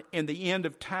return and the end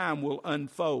of time will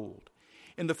unfold.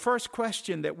 And the first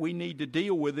question that we need to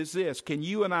deal with is this: can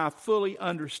you and I fully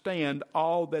understand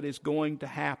all that is going to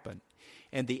happen?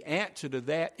 And the answer to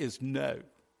that is no.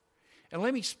 And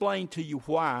let me explain to you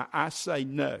why I say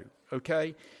no,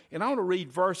 okay? And I want to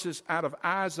read verses out of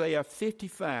Isaiah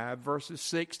 55, verses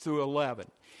 6 through 11.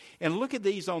 And look at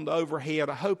these on the overhead.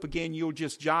 I hope, again, you'll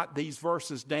just jot these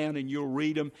verses down and you'll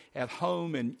read them at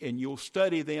home and you'll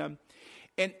study them.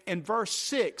 And verse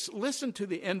 6, listen to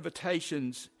the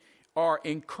invitations or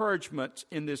encouragements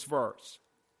in this verse.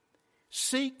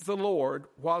 Seek the Lord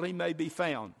while he may be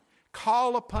found.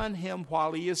 Call upon him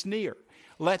while he is near.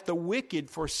 Let the wicked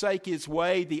forsake his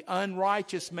way, the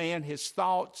unrighteous man his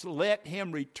thoughts. Let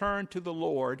him return to the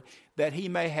Lord, that he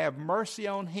may have mercy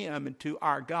on him and to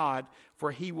our God,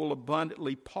 for he will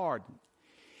abundantly pardon.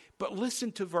 But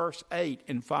listen to verse 8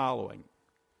 and following.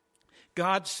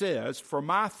 God says, for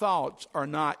my thoughts are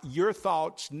not your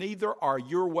thoughts, neither are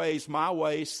your ways my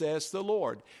ways, says the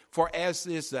Lord. For as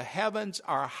is the heavens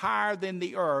are higher than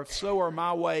the earth, so are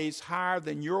my ways higher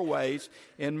than your ways,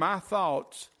 and my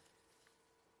thoughts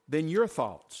than your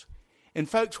thoughts. And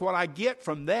folks, what I get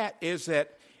from that is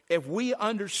that if we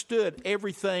understood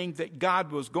everything that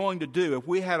God was going to do, if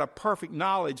we had a perfect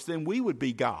knowledge, then we would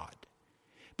be God.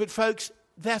 But folks,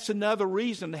 that's another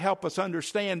reason to help us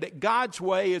understand that God's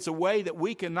way is a way that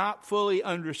we cannot fully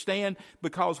understand,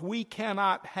 because we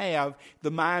cannot have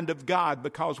the mind of God,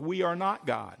 because we are not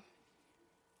God.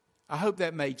 I hope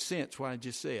that made sense what I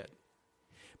just said.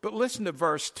 But listen to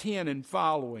verse 10 and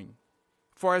following.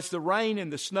 For as the rain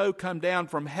and the snow come down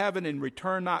from heaven and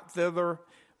return not thither,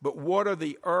 but water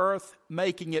the earth,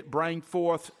 making it bring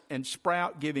forth and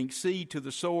sprout, giving seed to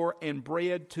the sower and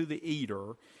bread to the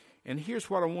eater. And here's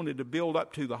what I wanted to build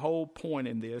up to. The whole point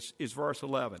in this is verse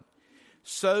 11.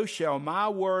 So shall my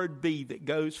word be that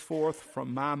goes forth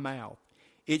from my mouth.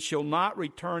 It shall not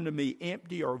return to me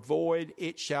empty or void.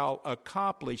 It shall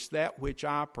accomplish that which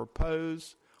I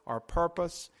propose or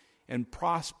purpose and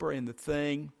prosper in the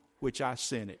thing which I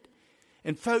sent it.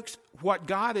 And folks, what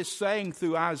God is saying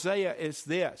through Isaiah is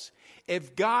this.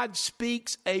 If God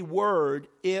speaks a word,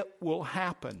 it will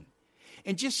happen.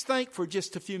 And just think for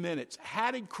just a few minutes.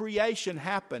 How did creation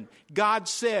happen? God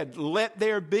said, let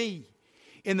there be.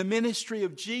 In the ministry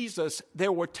of Jesus,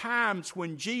 there were times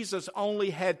when Jesus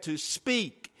only had to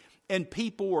speak and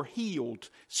people were healed.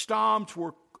 Storms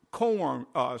were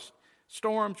calmed.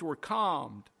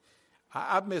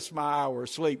 I've missed my hour of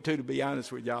sleep too, to be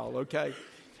honest with y'all, okay?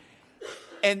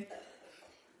 And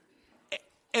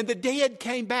the dead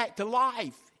came back to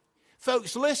life.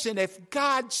 Folks, listen, if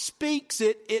God speaks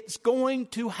it, it's going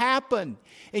to happen.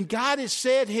 And God has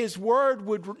said His word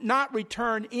would not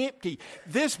return empty.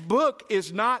 This book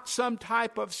is not some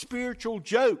type of spiritual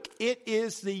joke. It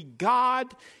is the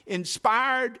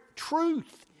God-inspired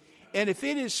truth. And if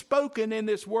it is spoken in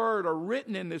this word or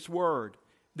written in this word,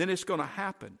 then it's going to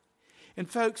happen. And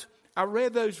folks, I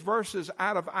read those verses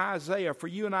out of Isaiah for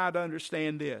you and I to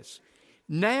understand this.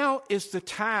 Now is the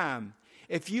time.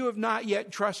 If you have not yet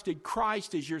trusted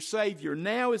Christ as your Savior,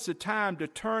 now is the time to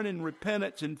turn in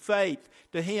repentance and faith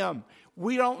to Him.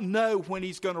 We don't know when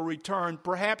He's going to return.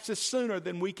 Perhaps it's sooner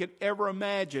than we could ever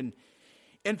imagine.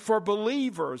 And for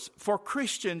believers, for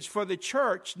Christians, for the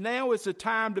church, now is the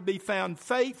time to be found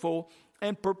faithful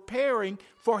and preparing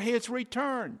for His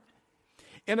return.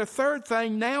 And a third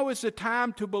thing, now is the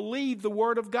time to believe the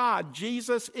Word of God.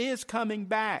 Jesus is coming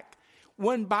back.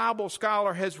 One Bible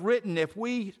scholar has written, if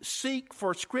we seek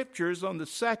for scriptures on the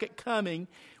second coming,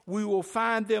 we will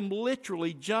find them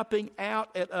literally jumping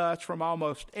out at us from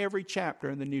almost every chapter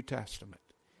in the New Testament.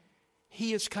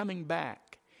 He is coming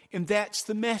back. And that's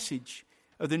the message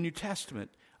of the New Testament,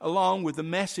 along with the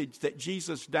message that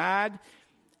Jesus died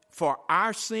for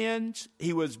our sins.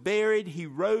 He was buried, He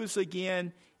rose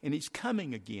again, and He's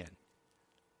coming again.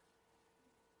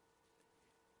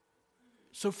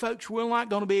 So, folks, we're not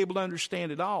going to be able to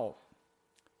understand it all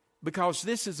because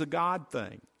this is a God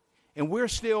thing. And we're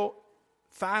still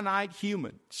finite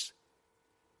humans.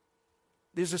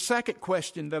 There's a second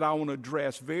question that I want to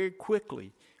address very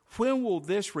quickly. When will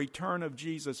this return of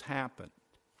Jesus happen?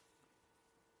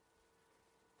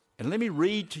 And let me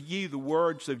read to you the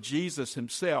words of Jesus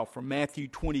Himself from Matthew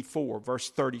 24, verse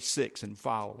 36 and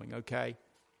following, okay?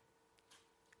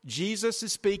 Jesus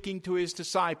is speaking to His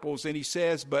disciples, and He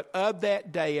says, but of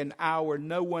that day and hour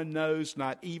no one knows,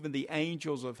 not even the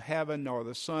angels of heaven, nor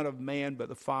the Son of Man, but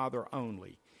the Father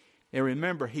only. And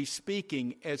remember, He's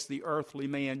speaking as the earthly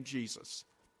man, Jesus.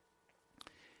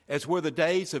 As were the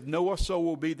days of Noah, so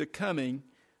will be the coming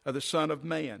of the Son of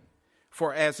Man.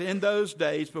 For as in those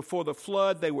days before the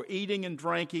flood, they were eating and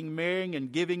drinking, marrying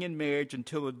and giving in marriage,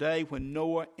 until the day when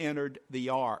Noah entered the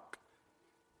ark.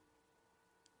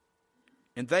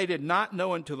 And they did not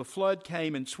know until the flood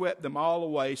came and swept them all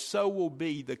away. So will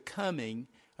be the coming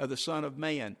of the Son of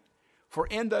Man. For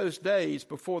in those days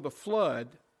before the flood,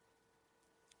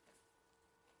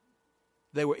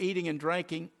 they were eating and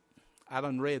drinking. I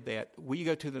done read that. Will you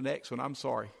go to the next one? I'm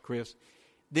sorry, Chris.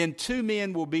 Then 2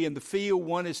 men will be in the field.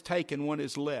 One is taken, one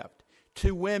is left.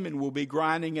 2 women will be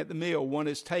grinding at the mill. One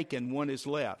is taken, one is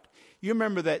left. You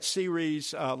remember that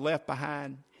series, Left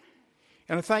Behind?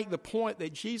 And I think the point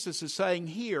that Jesus is saying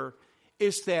here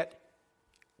is that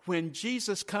when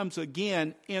Jesus comes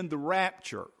again in the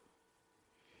rapture,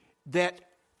 that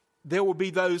there will be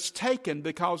those taken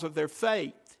because of their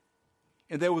faith,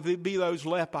 and there will be those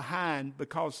left behind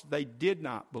because they did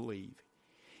not believe.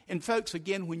 And folks,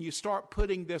 again, when you start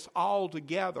putting this all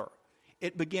together,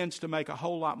 it begins to make a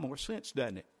whole lot more sense,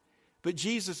 doesn't it? But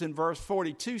Jesus in verse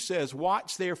 42 says,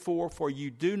 watch therefore, for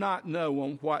you do not know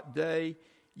on what day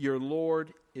your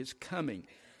Lord is coming.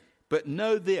 But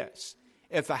know this,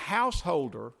 if a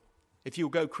householder, if you'll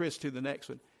go, Chris, to the next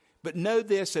one, but know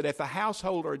this, that if a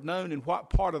householder had known in what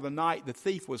part of the night the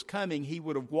thief was coming, he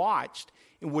would have watched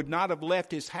and would not have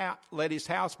let his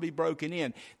house be broken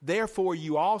in. Therefore,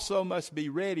 you also must be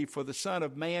ready, for the Son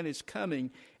of Man is coming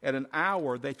at an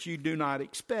hour that you do not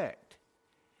expect.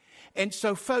 And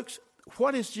so, folks,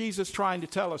 what is Jesus trying to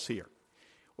tell us here?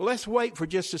 Well, let's wait for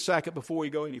just a second before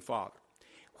we go any farther.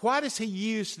 Why does He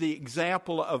use the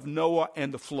example of Noah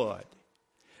and the flood?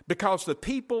 Because the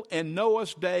people in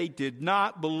Noah's day did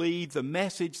not believe the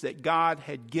message that God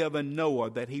had given Noah,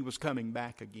 that he was coming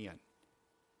back again.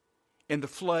 And the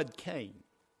flood came.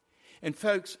 And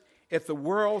folks, if the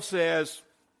world says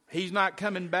he's not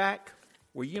coming back,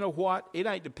 well, you know what? It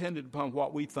ain't dependent upon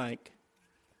what we think.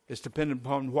 It's dependent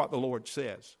upon what the Lord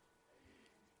says.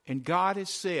 And God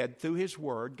has said through his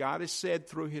word, God has said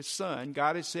through his son,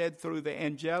 God has said through the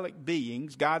angelic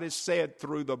beings, God has said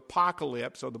through the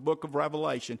apocalypse or the book of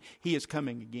Revelation, he is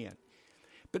coming again.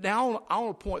 But now I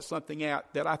want to point something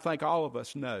out that I think all of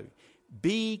us know.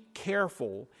 Be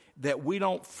careful that we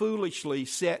don't foolishly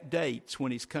set dates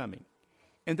when he's coming.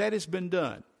 And that has been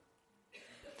done.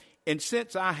 And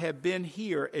since I have been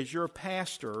here as your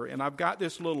pastor, and I've got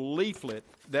this little leaflet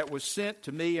that was sent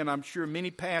to me, and I'm sure many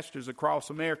pastors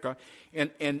across America, and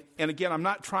again, I'm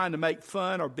not trying to make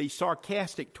fun or be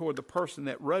sarcastic toward the person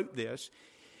that wrote this,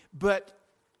 but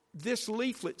this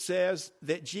leaflet says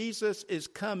that Jesus is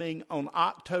coming on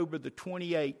October the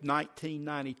 28th,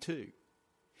 1992.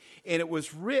 And it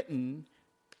was written,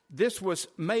 this was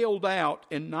mailed out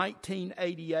in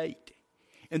 1988.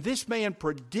 And this man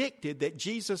predicted that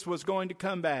Jesus was going to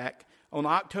come back on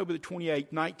October the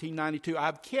 28th, 1992.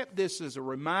 I've kept this as a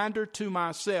reminder to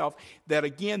myself that,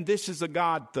 again, this is a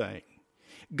God thing.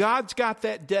 God's got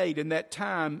that date and that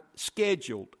time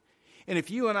scheduled. And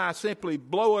if you and I simply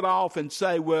blow it off and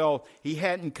say, well, he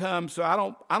hadn't come, so I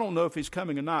don't know if he's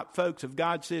coming or not. Folks, if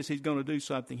God says he's going to do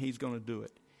something, he's going to do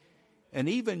it. And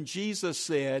even Jesus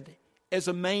said, as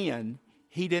a man,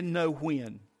 he didn't know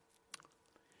when.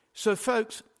 So,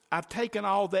 folks, I've taken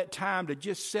all that time to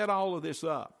just set all of this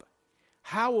up.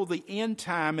 How will the end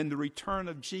time and the return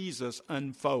of Jesus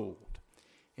unfold?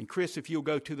 And, Chris, if you'll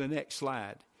go to the next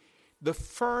slide. The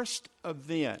first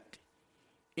event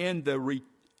in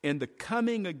the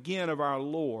coming again of our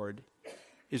Lord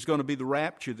is going to be the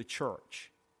rapture of the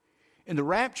church. And the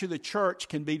rapture of the church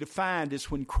can be defined as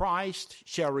when Christ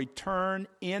shall return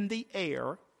in the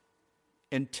air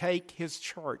and take his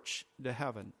church to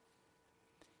heaven.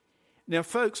 Now,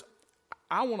 folks,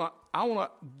 I want to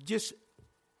just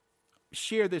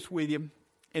share this with you,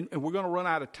 and we're going to run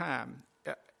out of time.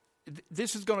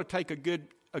 This is going to take a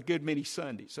good many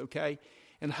Sundays, okay?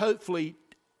 And hopefully,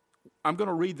 I'm going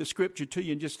to read the scripture to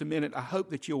you in just a minute. I hope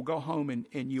that you'll go home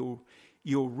and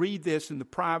you'll read this in the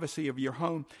privacy of your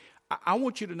home. I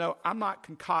want you to know I'm not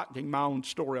concocting my own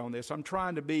story on this. I'm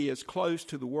trying to be as close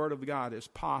to the Word of God as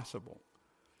possible.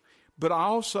 But I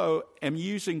also am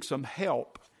using some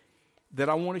help that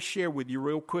I want to share with you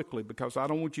real quickly, because I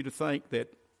don't want you to think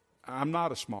that I'm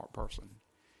not a smart person.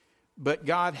 But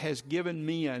God has given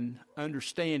me an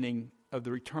understanding of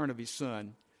the return of his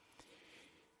son.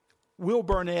 Will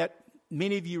Burnett,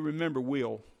 many of you remember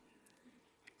Will.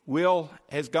 Will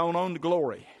has gone on to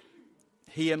glory,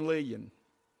 he and Lillian.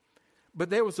 But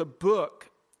there was a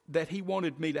book that he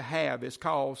wanted me to have. It's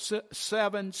called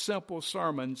 7 Simple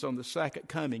Sermons on the Second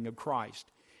Coming of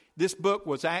Christ. This book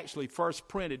was actually first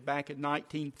printed back in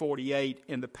 1948,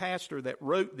 and the pastor that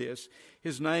wrote this,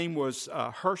 his name was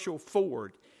Herschel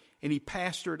Ford, and he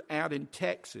pastored out in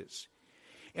Texas.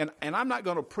 And I'm not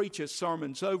going to preach his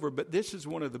sermons over, but this is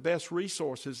one of the best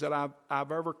resources that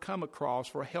I've ever come across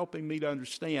for helping me to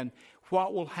understand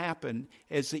what will happen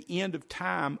as the end of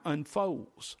time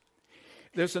unfolds.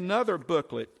 There's another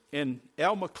booklet, and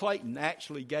Elma Clayton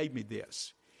actually gave me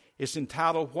this. It's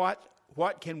entitled,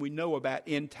 What Can We Know About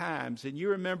End Times? And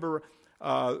you remember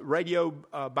Radio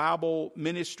Bible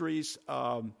Ministries,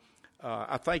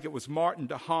 I think it was Martin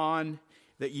DeHaan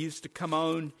that used to come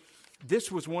on.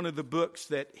 This was one of the books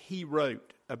that he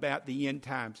wrote about the end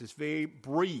times. It's very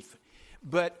brief,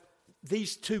 but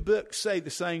these two books say the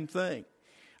same thing.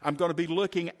 I'm going to be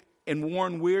looking in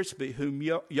Warren Wiersbe, whom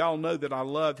y'all know that I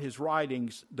love his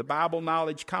writings, the Bible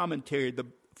Knowledge Commentary, the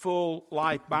Full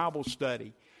Life Bible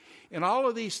Study. And all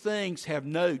of these things have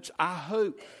notes. I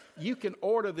hope you can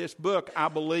order this book, I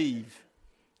believe,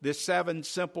 this 7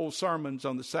 Simple Sermons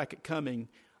on the Second Coming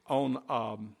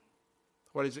on,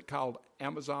 what is it called,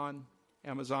 Amazon.com.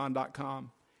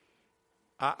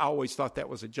 I always thought that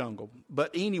was a jungle.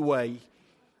 But anyway,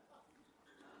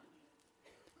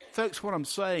 folks, what I'm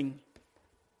saying,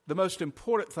 the most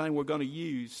important thing we're going to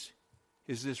use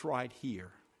is this right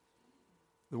here,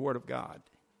 the Word of God.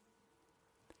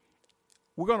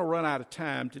 We're going to run out of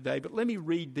time today, but let me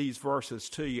read these verses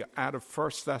to you out of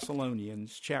 1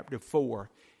 Thessalonians chapter 4.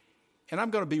 And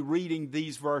I'm going to be reading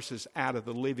these verses out of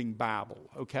the Living Bible,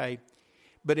 okay?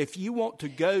 But if you want to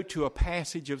go to a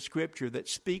passage of Scripture that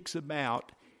speaks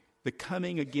about the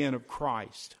coming again of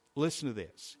Christ, listen to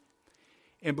this.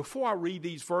 And before I read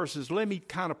these verses, let me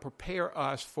kind of prepare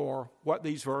us for what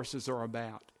these verses are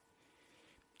about.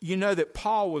 you know that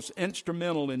Paul was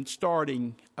instrumental in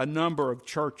starting a number of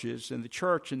churches, and the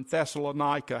church in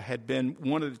Thessalonica had been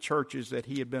one of the churches that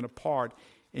he had been a part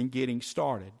in getting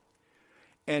started.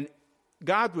 And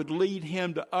God would lead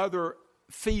him to other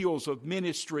fields of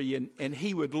ministry, and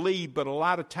he would leave, but a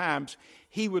lot of times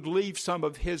he would leave some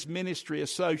of his ministry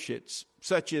associates,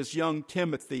 such as young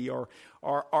Timothy or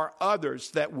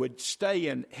others that would stay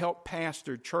and help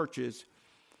pastor churches.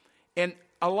 And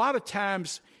a lot of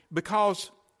times,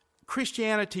 because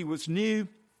Christianity was new,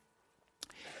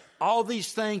 all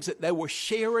these things that they were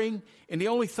sharing, and the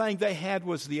only thing they had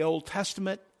was the Old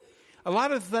Testament. A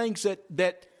lot of the things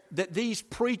that these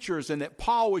preachers and that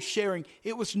Paul was sharing,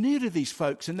 it was new to these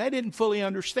folks, and they didn't fully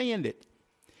understand it.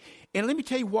 And let me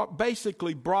tell you what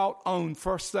basically brought on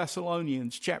 1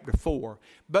 Thessalonians chapter 4.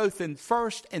 Both in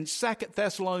 1 and 2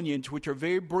 Thessalonians, which are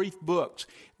very brief books,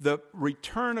 the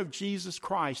return of Jesus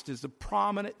Christ is the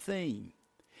prominent theme.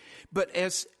 But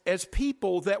as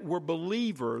people that were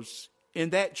believers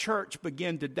in that church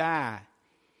began to die,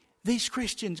 these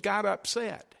Christians got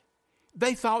upset.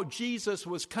 They thought Jesus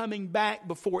was coming back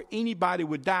before anybody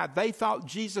would die. They thought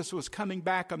Jesus was coming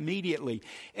back immediately.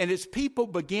 And as people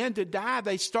began to die,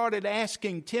 they started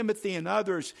asking Timothy and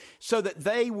others so that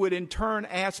they would in turn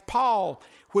ask Paul,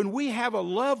 when we have a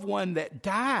loved one that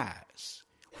dies,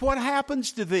 what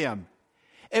happens to them?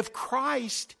 If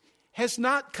Christ has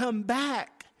not come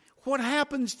back, what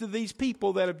happens to these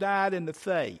people that have died in the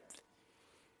faith?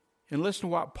 And listen to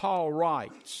what Paul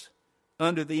writes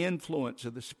under the influence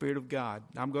of the Spirit of God.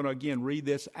 I'm going to again read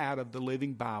this out of the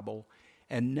Living Bible.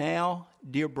 And now,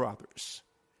 dear brothers,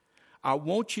 I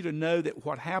want you to know that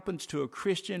what happens to a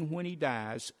Christian when he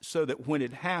dies, so that when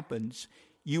it happens,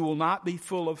 you will not be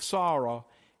full of sorrow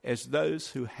as those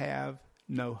who have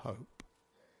no hope.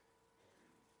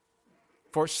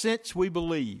 For since we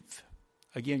believe,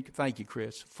 again, thank you,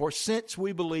 Chris. For since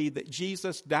we believe that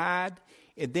Jesus died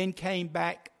and then came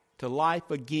back to life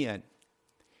again,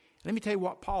 let me tell you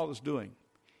what Paul is doing.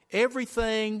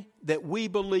 Everything that we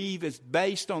believe is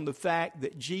based on the fact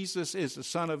that Jesus is the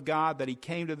Son of God, that he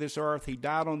came to this earth, he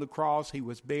died on the cross, he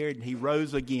was buried, and he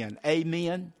rose again.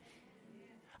 Amen?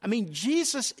 I mean,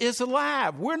 Jesus is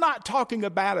alive. We're not talking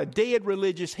about a dead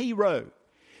religious hero.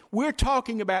 We're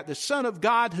talking about the Son of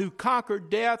God who conquered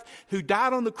death, who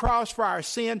died on the cross for our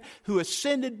sin, who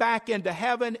ascended back into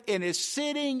heaven and is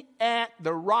sitting at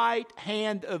the right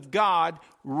hand of God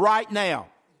right now.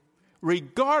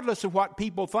 Regardless of what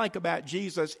people think about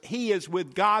Jesus, he is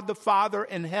with God the Father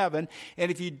in heaven. And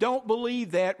if you don't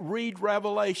believe that, read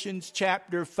Revelations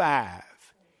chapter 5.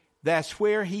 That's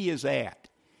where he is at.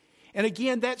 And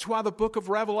again, that's why the book of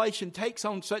Revelation takes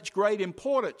on such great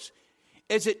importance,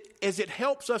 as it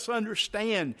helps us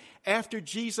understand after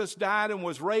Jesus died and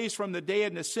was raised from the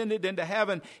dead and ascended into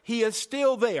heaven, he is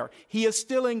still there. He is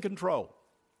still in control.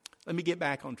 Let me get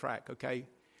back on track, okay?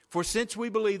 For since we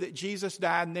believe that Jesus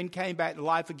died and then came back to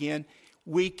life again,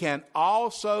 we can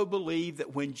also believe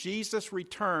that when Jesus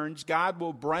returns, God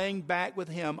will bring back with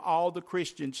him all the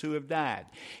Christians who have died.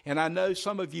 And I know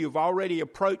some of you have already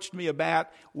approached me about,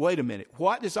 wait a minute,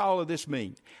 what does all of this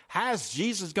mean? How is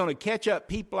Jesus going to catch up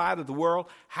people out of the world?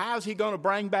 How is he going to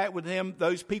bring back with him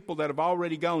those people that have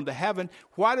already gone to heaven?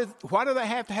 Why do they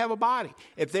have to have a body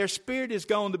if their spirit is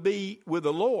going to be with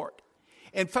the Lord?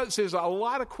 And folks, there's a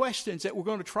lot of questions that we're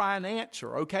going to try and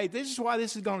answer, okay? This is why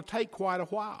this is going to take quite a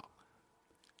while.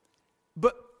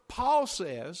 But Paul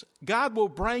says God will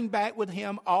bring back with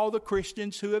him all the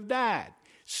Christians who have died.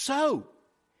 So,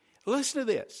 listen to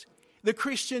this. The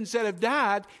Christians that have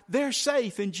died, they're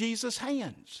safe in Jesus'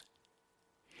 hands.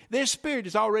 Their spirit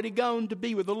is already gone to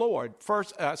be with the Lord.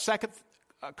 2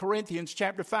 Corinthians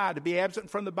chapter 5, to be absent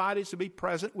from the body is to be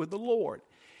present with the Lord.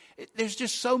 There's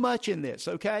just so much in this,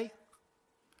 okay?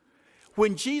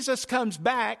 When Jesus comes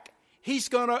back, he's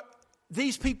going to,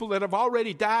 these people that have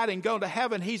already died and gone to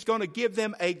heaven, he's going to give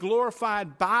them a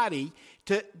glorified body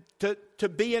to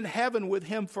be in heaven with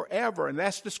him forever. And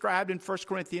that's described in 1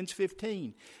 Corinthians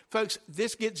 15. Folks,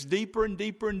 this gets deeper and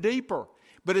deeper and deeper.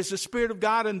 But as the Spirit of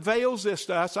God unveils this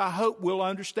to us, I hope we'll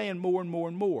understand more and more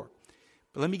and more.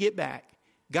 But let me get back.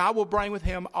 God will bring with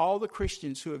him all the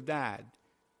Christians who have died.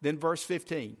 Then verse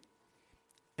 15.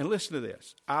 And listen to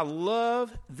this. I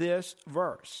love this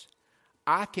verse.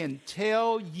 I can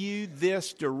tell you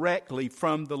this directly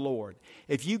from the Lord.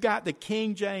 If you got the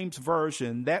King James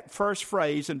Version, that first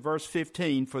phrase in verse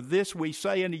 15, for this we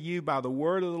say unto you by the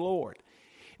word of the Lord.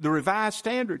 The Revised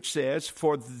Standard says,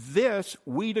 for this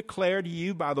we declare to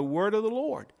you by the word of the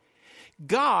Lord.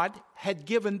 God had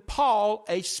given Paul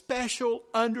a special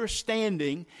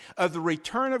understanding of the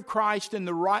return of Christ and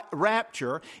the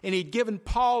rapture, and he'd given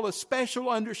Paul a special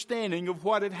understanding of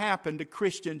what had happened to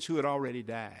Christians who had already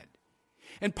died.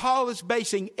 And Paul is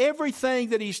basing everything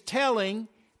that he's telling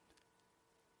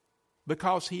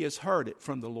because he has heard it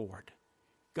from the Lord.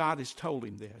 God has told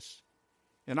him this.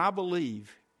 And I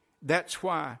believe that's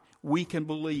why we can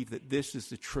believe that this is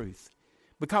the truth.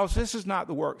 Because this is not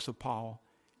the works of Paul.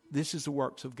 This is the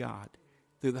works of God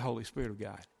through the Holy Spirit of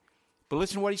God. But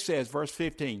listen to what he says, verse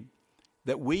 15.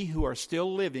 That we who are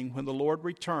still living when the Lord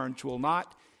returns will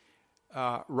not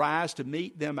rise to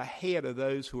meet them ahead of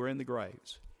those who are in the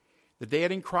graves. The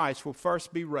dead in Christ will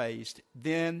first be raised.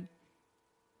 Then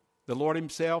the Lord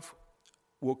himself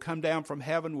will come down from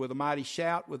heaven with a mighty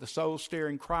shout, with a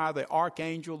soul-stirring cry of the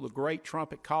archangel, the great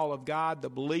trumpet call of God. The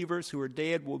believers who are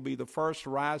dead will be the first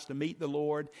to rise to meet the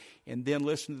Lord. And then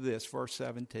listen to this, verse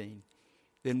 17.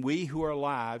 Then we who are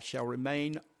alive shall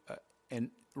remain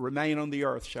on the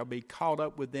earth, shall be caught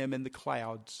up with them in the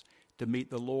clouds to meet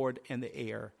the Lord in the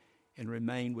air and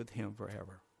remain with him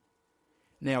forever.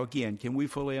 Now again, can we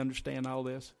fully understand all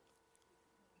this?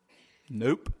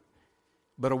 Nope.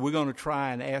 But are we going to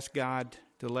try and ask God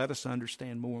to let us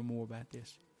understand more and more about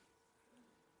this?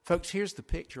 Folks, here's the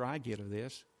picture I get of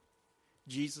this.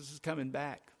 Jesus is coming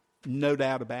back. No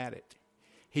doubt about it.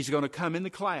 He's going to come in the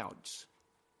clouds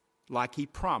like he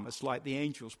promised, like the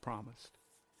angels promised.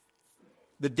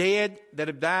 The dead that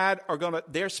have died are going to,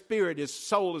 their spirit, his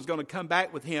soul is going to come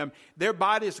back with him. Their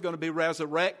body is going to be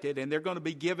resurrected, and they're going to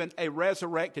be given a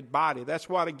resurrected body. That's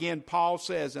what, again, Paul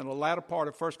says in the latter part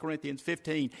of 1 Corinthians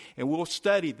 15, and we'll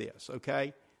study this,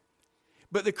 okay?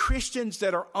 But the Christians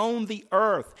that are on the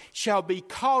earth shall be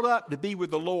caught up to be with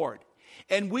the Lord.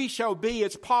 And we shall be,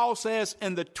 as Paul says,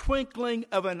 in the twinkling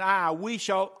of an eye, we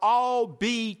shall all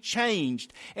be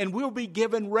changed. And we'll be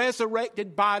given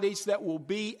resurrected bodies that will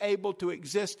be able to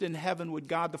exist in heaven with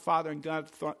God the Father and God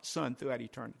the Son throughout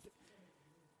eternity.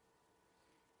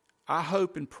 I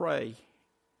hope and pray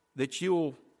that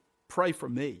you'll pray for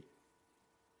me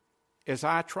as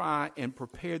I try and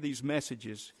prepare these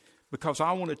messages, because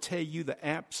I want to tell you the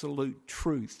absolute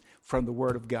truth from the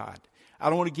Word of God. I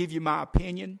don't want to give you my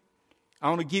opinion. I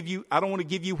don't want to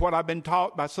give you what I've been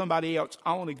taught by somebody else.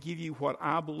 I want to give you what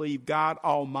I believe God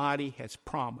Almighty has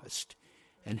promised.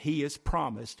 And he has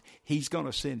promised he's going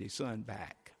to send his Son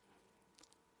back.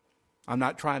 I'm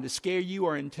not trying to scare you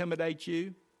or intimidate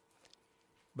you.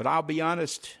 But I'll be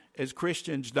honest, as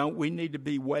Christians, don't we need to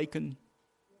be wakened?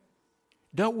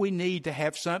 Don't we need to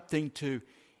have something to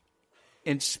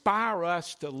inspire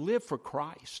us to live for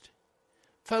Christ?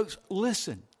 Folks,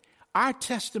 listen. Our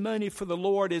testimony for the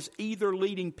Lord is either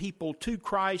leading people to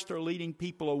Christ or leading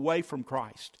people away from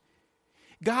Christ.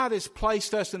 God has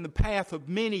placed us in the path of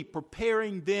many,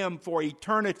 preparing them for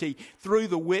eternity through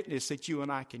the witness that you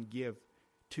and I can give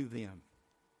to them.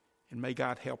 And may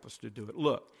God help us to do it.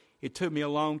 Look, it took me a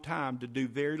long time to do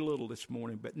very little this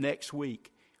morning, but next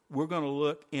week we're going to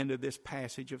look into this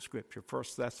passage of Scripture, 1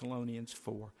 Thessalonians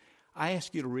 4. I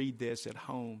ask you to read this at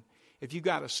home. If you've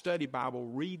got a study Bible,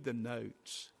 read the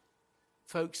notes.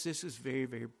 Folks, this is a very,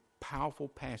 very powerful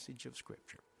passage of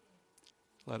Scripture.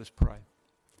 Let us pray.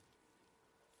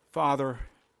 Father,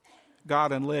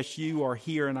 God, unless you are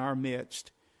here in our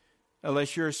midst,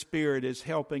 unless your Spirit is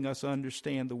helping us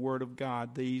understand the Word of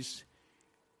God, these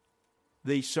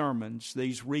sermons,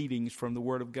 these readings from the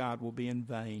Word of God will be in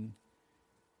vain.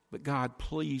 But God,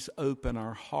 please open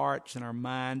our hearts and our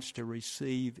minds to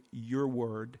receive your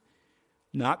Word.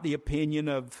 Not the opinion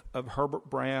of Herbert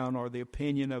Brown or the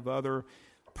opinion of other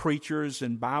preachers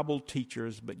and Bible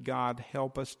teachers, but God,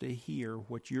 help us to hear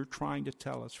what you're trying to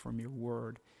tell us from your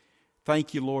Word.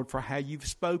 Thank you, Lord, for how you've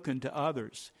spoken to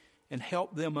others and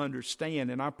help them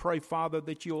understand. And I pray, Father,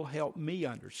 that you'll help me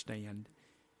understand.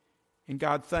 And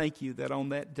God, thank you that on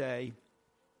that day,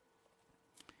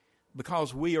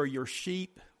 because we are your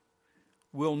sheep,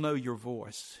 we'll know your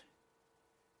voice.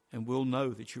 And we'll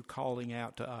know that you're calling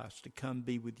out to us to come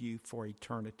be with you for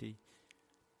eternity.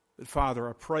 But Father,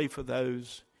 I pray for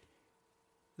those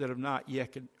that have not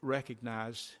yet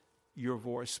recognized your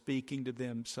voice speaking to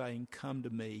them, saying, come to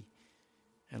me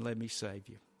and let me save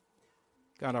you.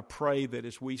 God, I pray that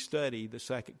as we study the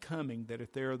second coming, that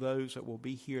if there are those that will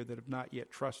be here that have not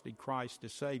yet trusted Christ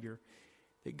as Savior,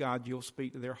 that God, you'll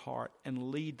speak to their heart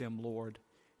and lead them, Lord,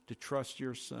 to trust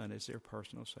your Son as their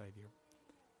personal Savior.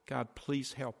 God,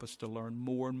 please help us to learn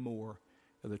more and more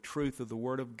of the truth of the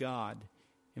Word of God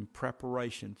in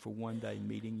preparation for one day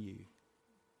meeting you.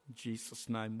 In Jesus'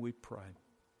 name we pray.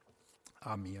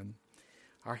 Amen.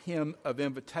 Our hymn of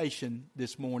invitation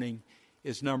this morning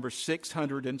is number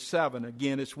 607.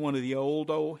 Again, it's one of the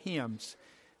old hymns.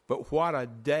 But what a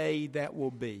day that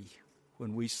will be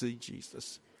when we see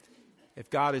Jesus. If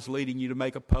God is leading you to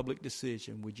make a public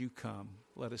decision, would you come?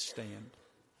 Let us stand.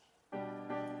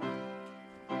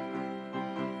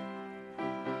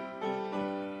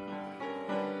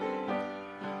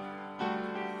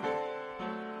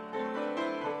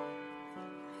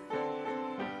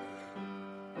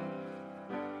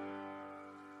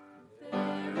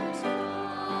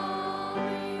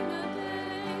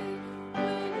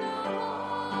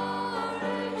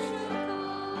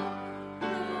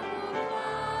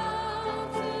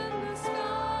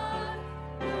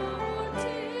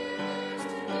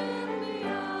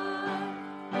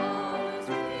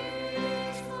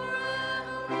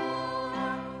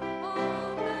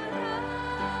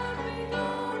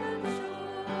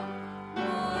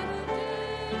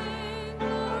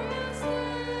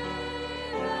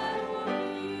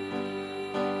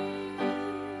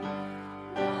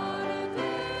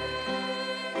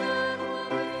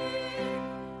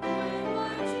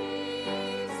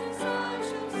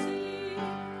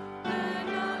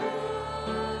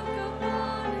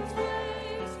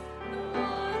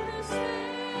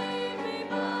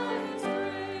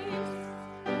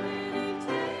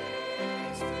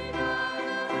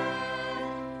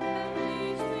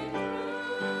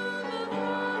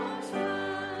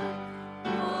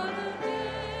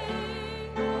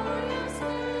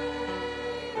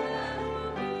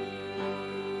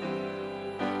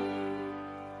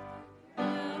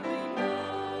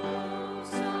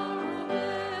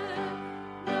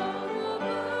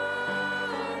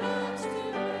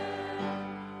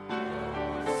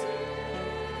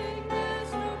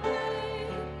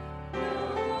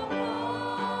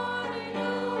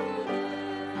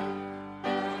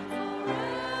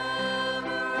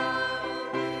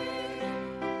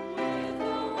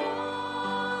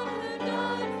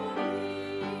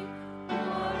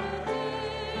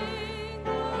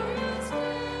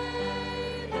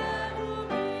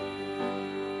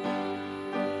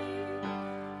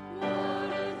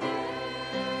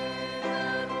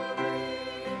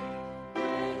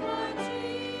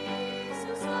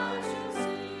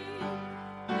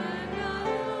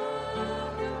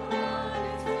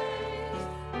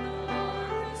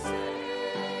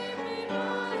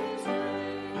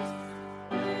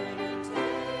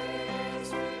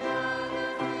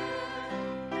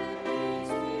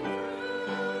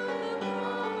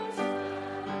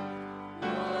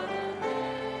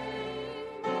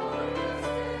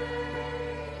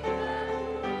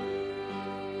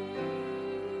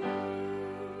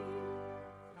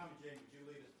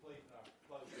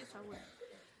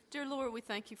 Dear Lord, we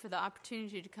thank you for the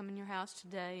opportunity to come in your house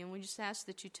today, and we just ask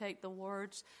that you take the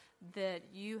words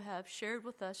that you have shared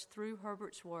with us through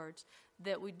Herbert's words,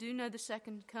 that we do know the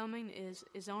second coming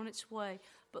is on its way,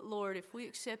 but Lord, if we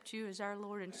accept you as our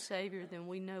Lord and Savior, then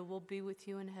we know we'll be with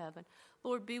you in heaven.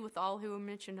 Lord, be with all who are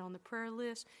mentioned on the prayer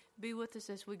list. Be with us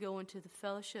as we go into the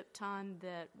fellowship time,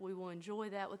 that we will enjoy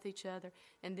that with each other,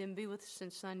 and then be with us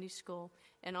in Sunday school,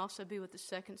 and also be with the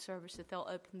second service, that they'll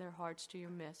open their hearts to your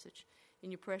message. In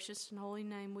your precious and holy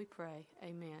name we pray.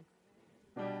 Amen.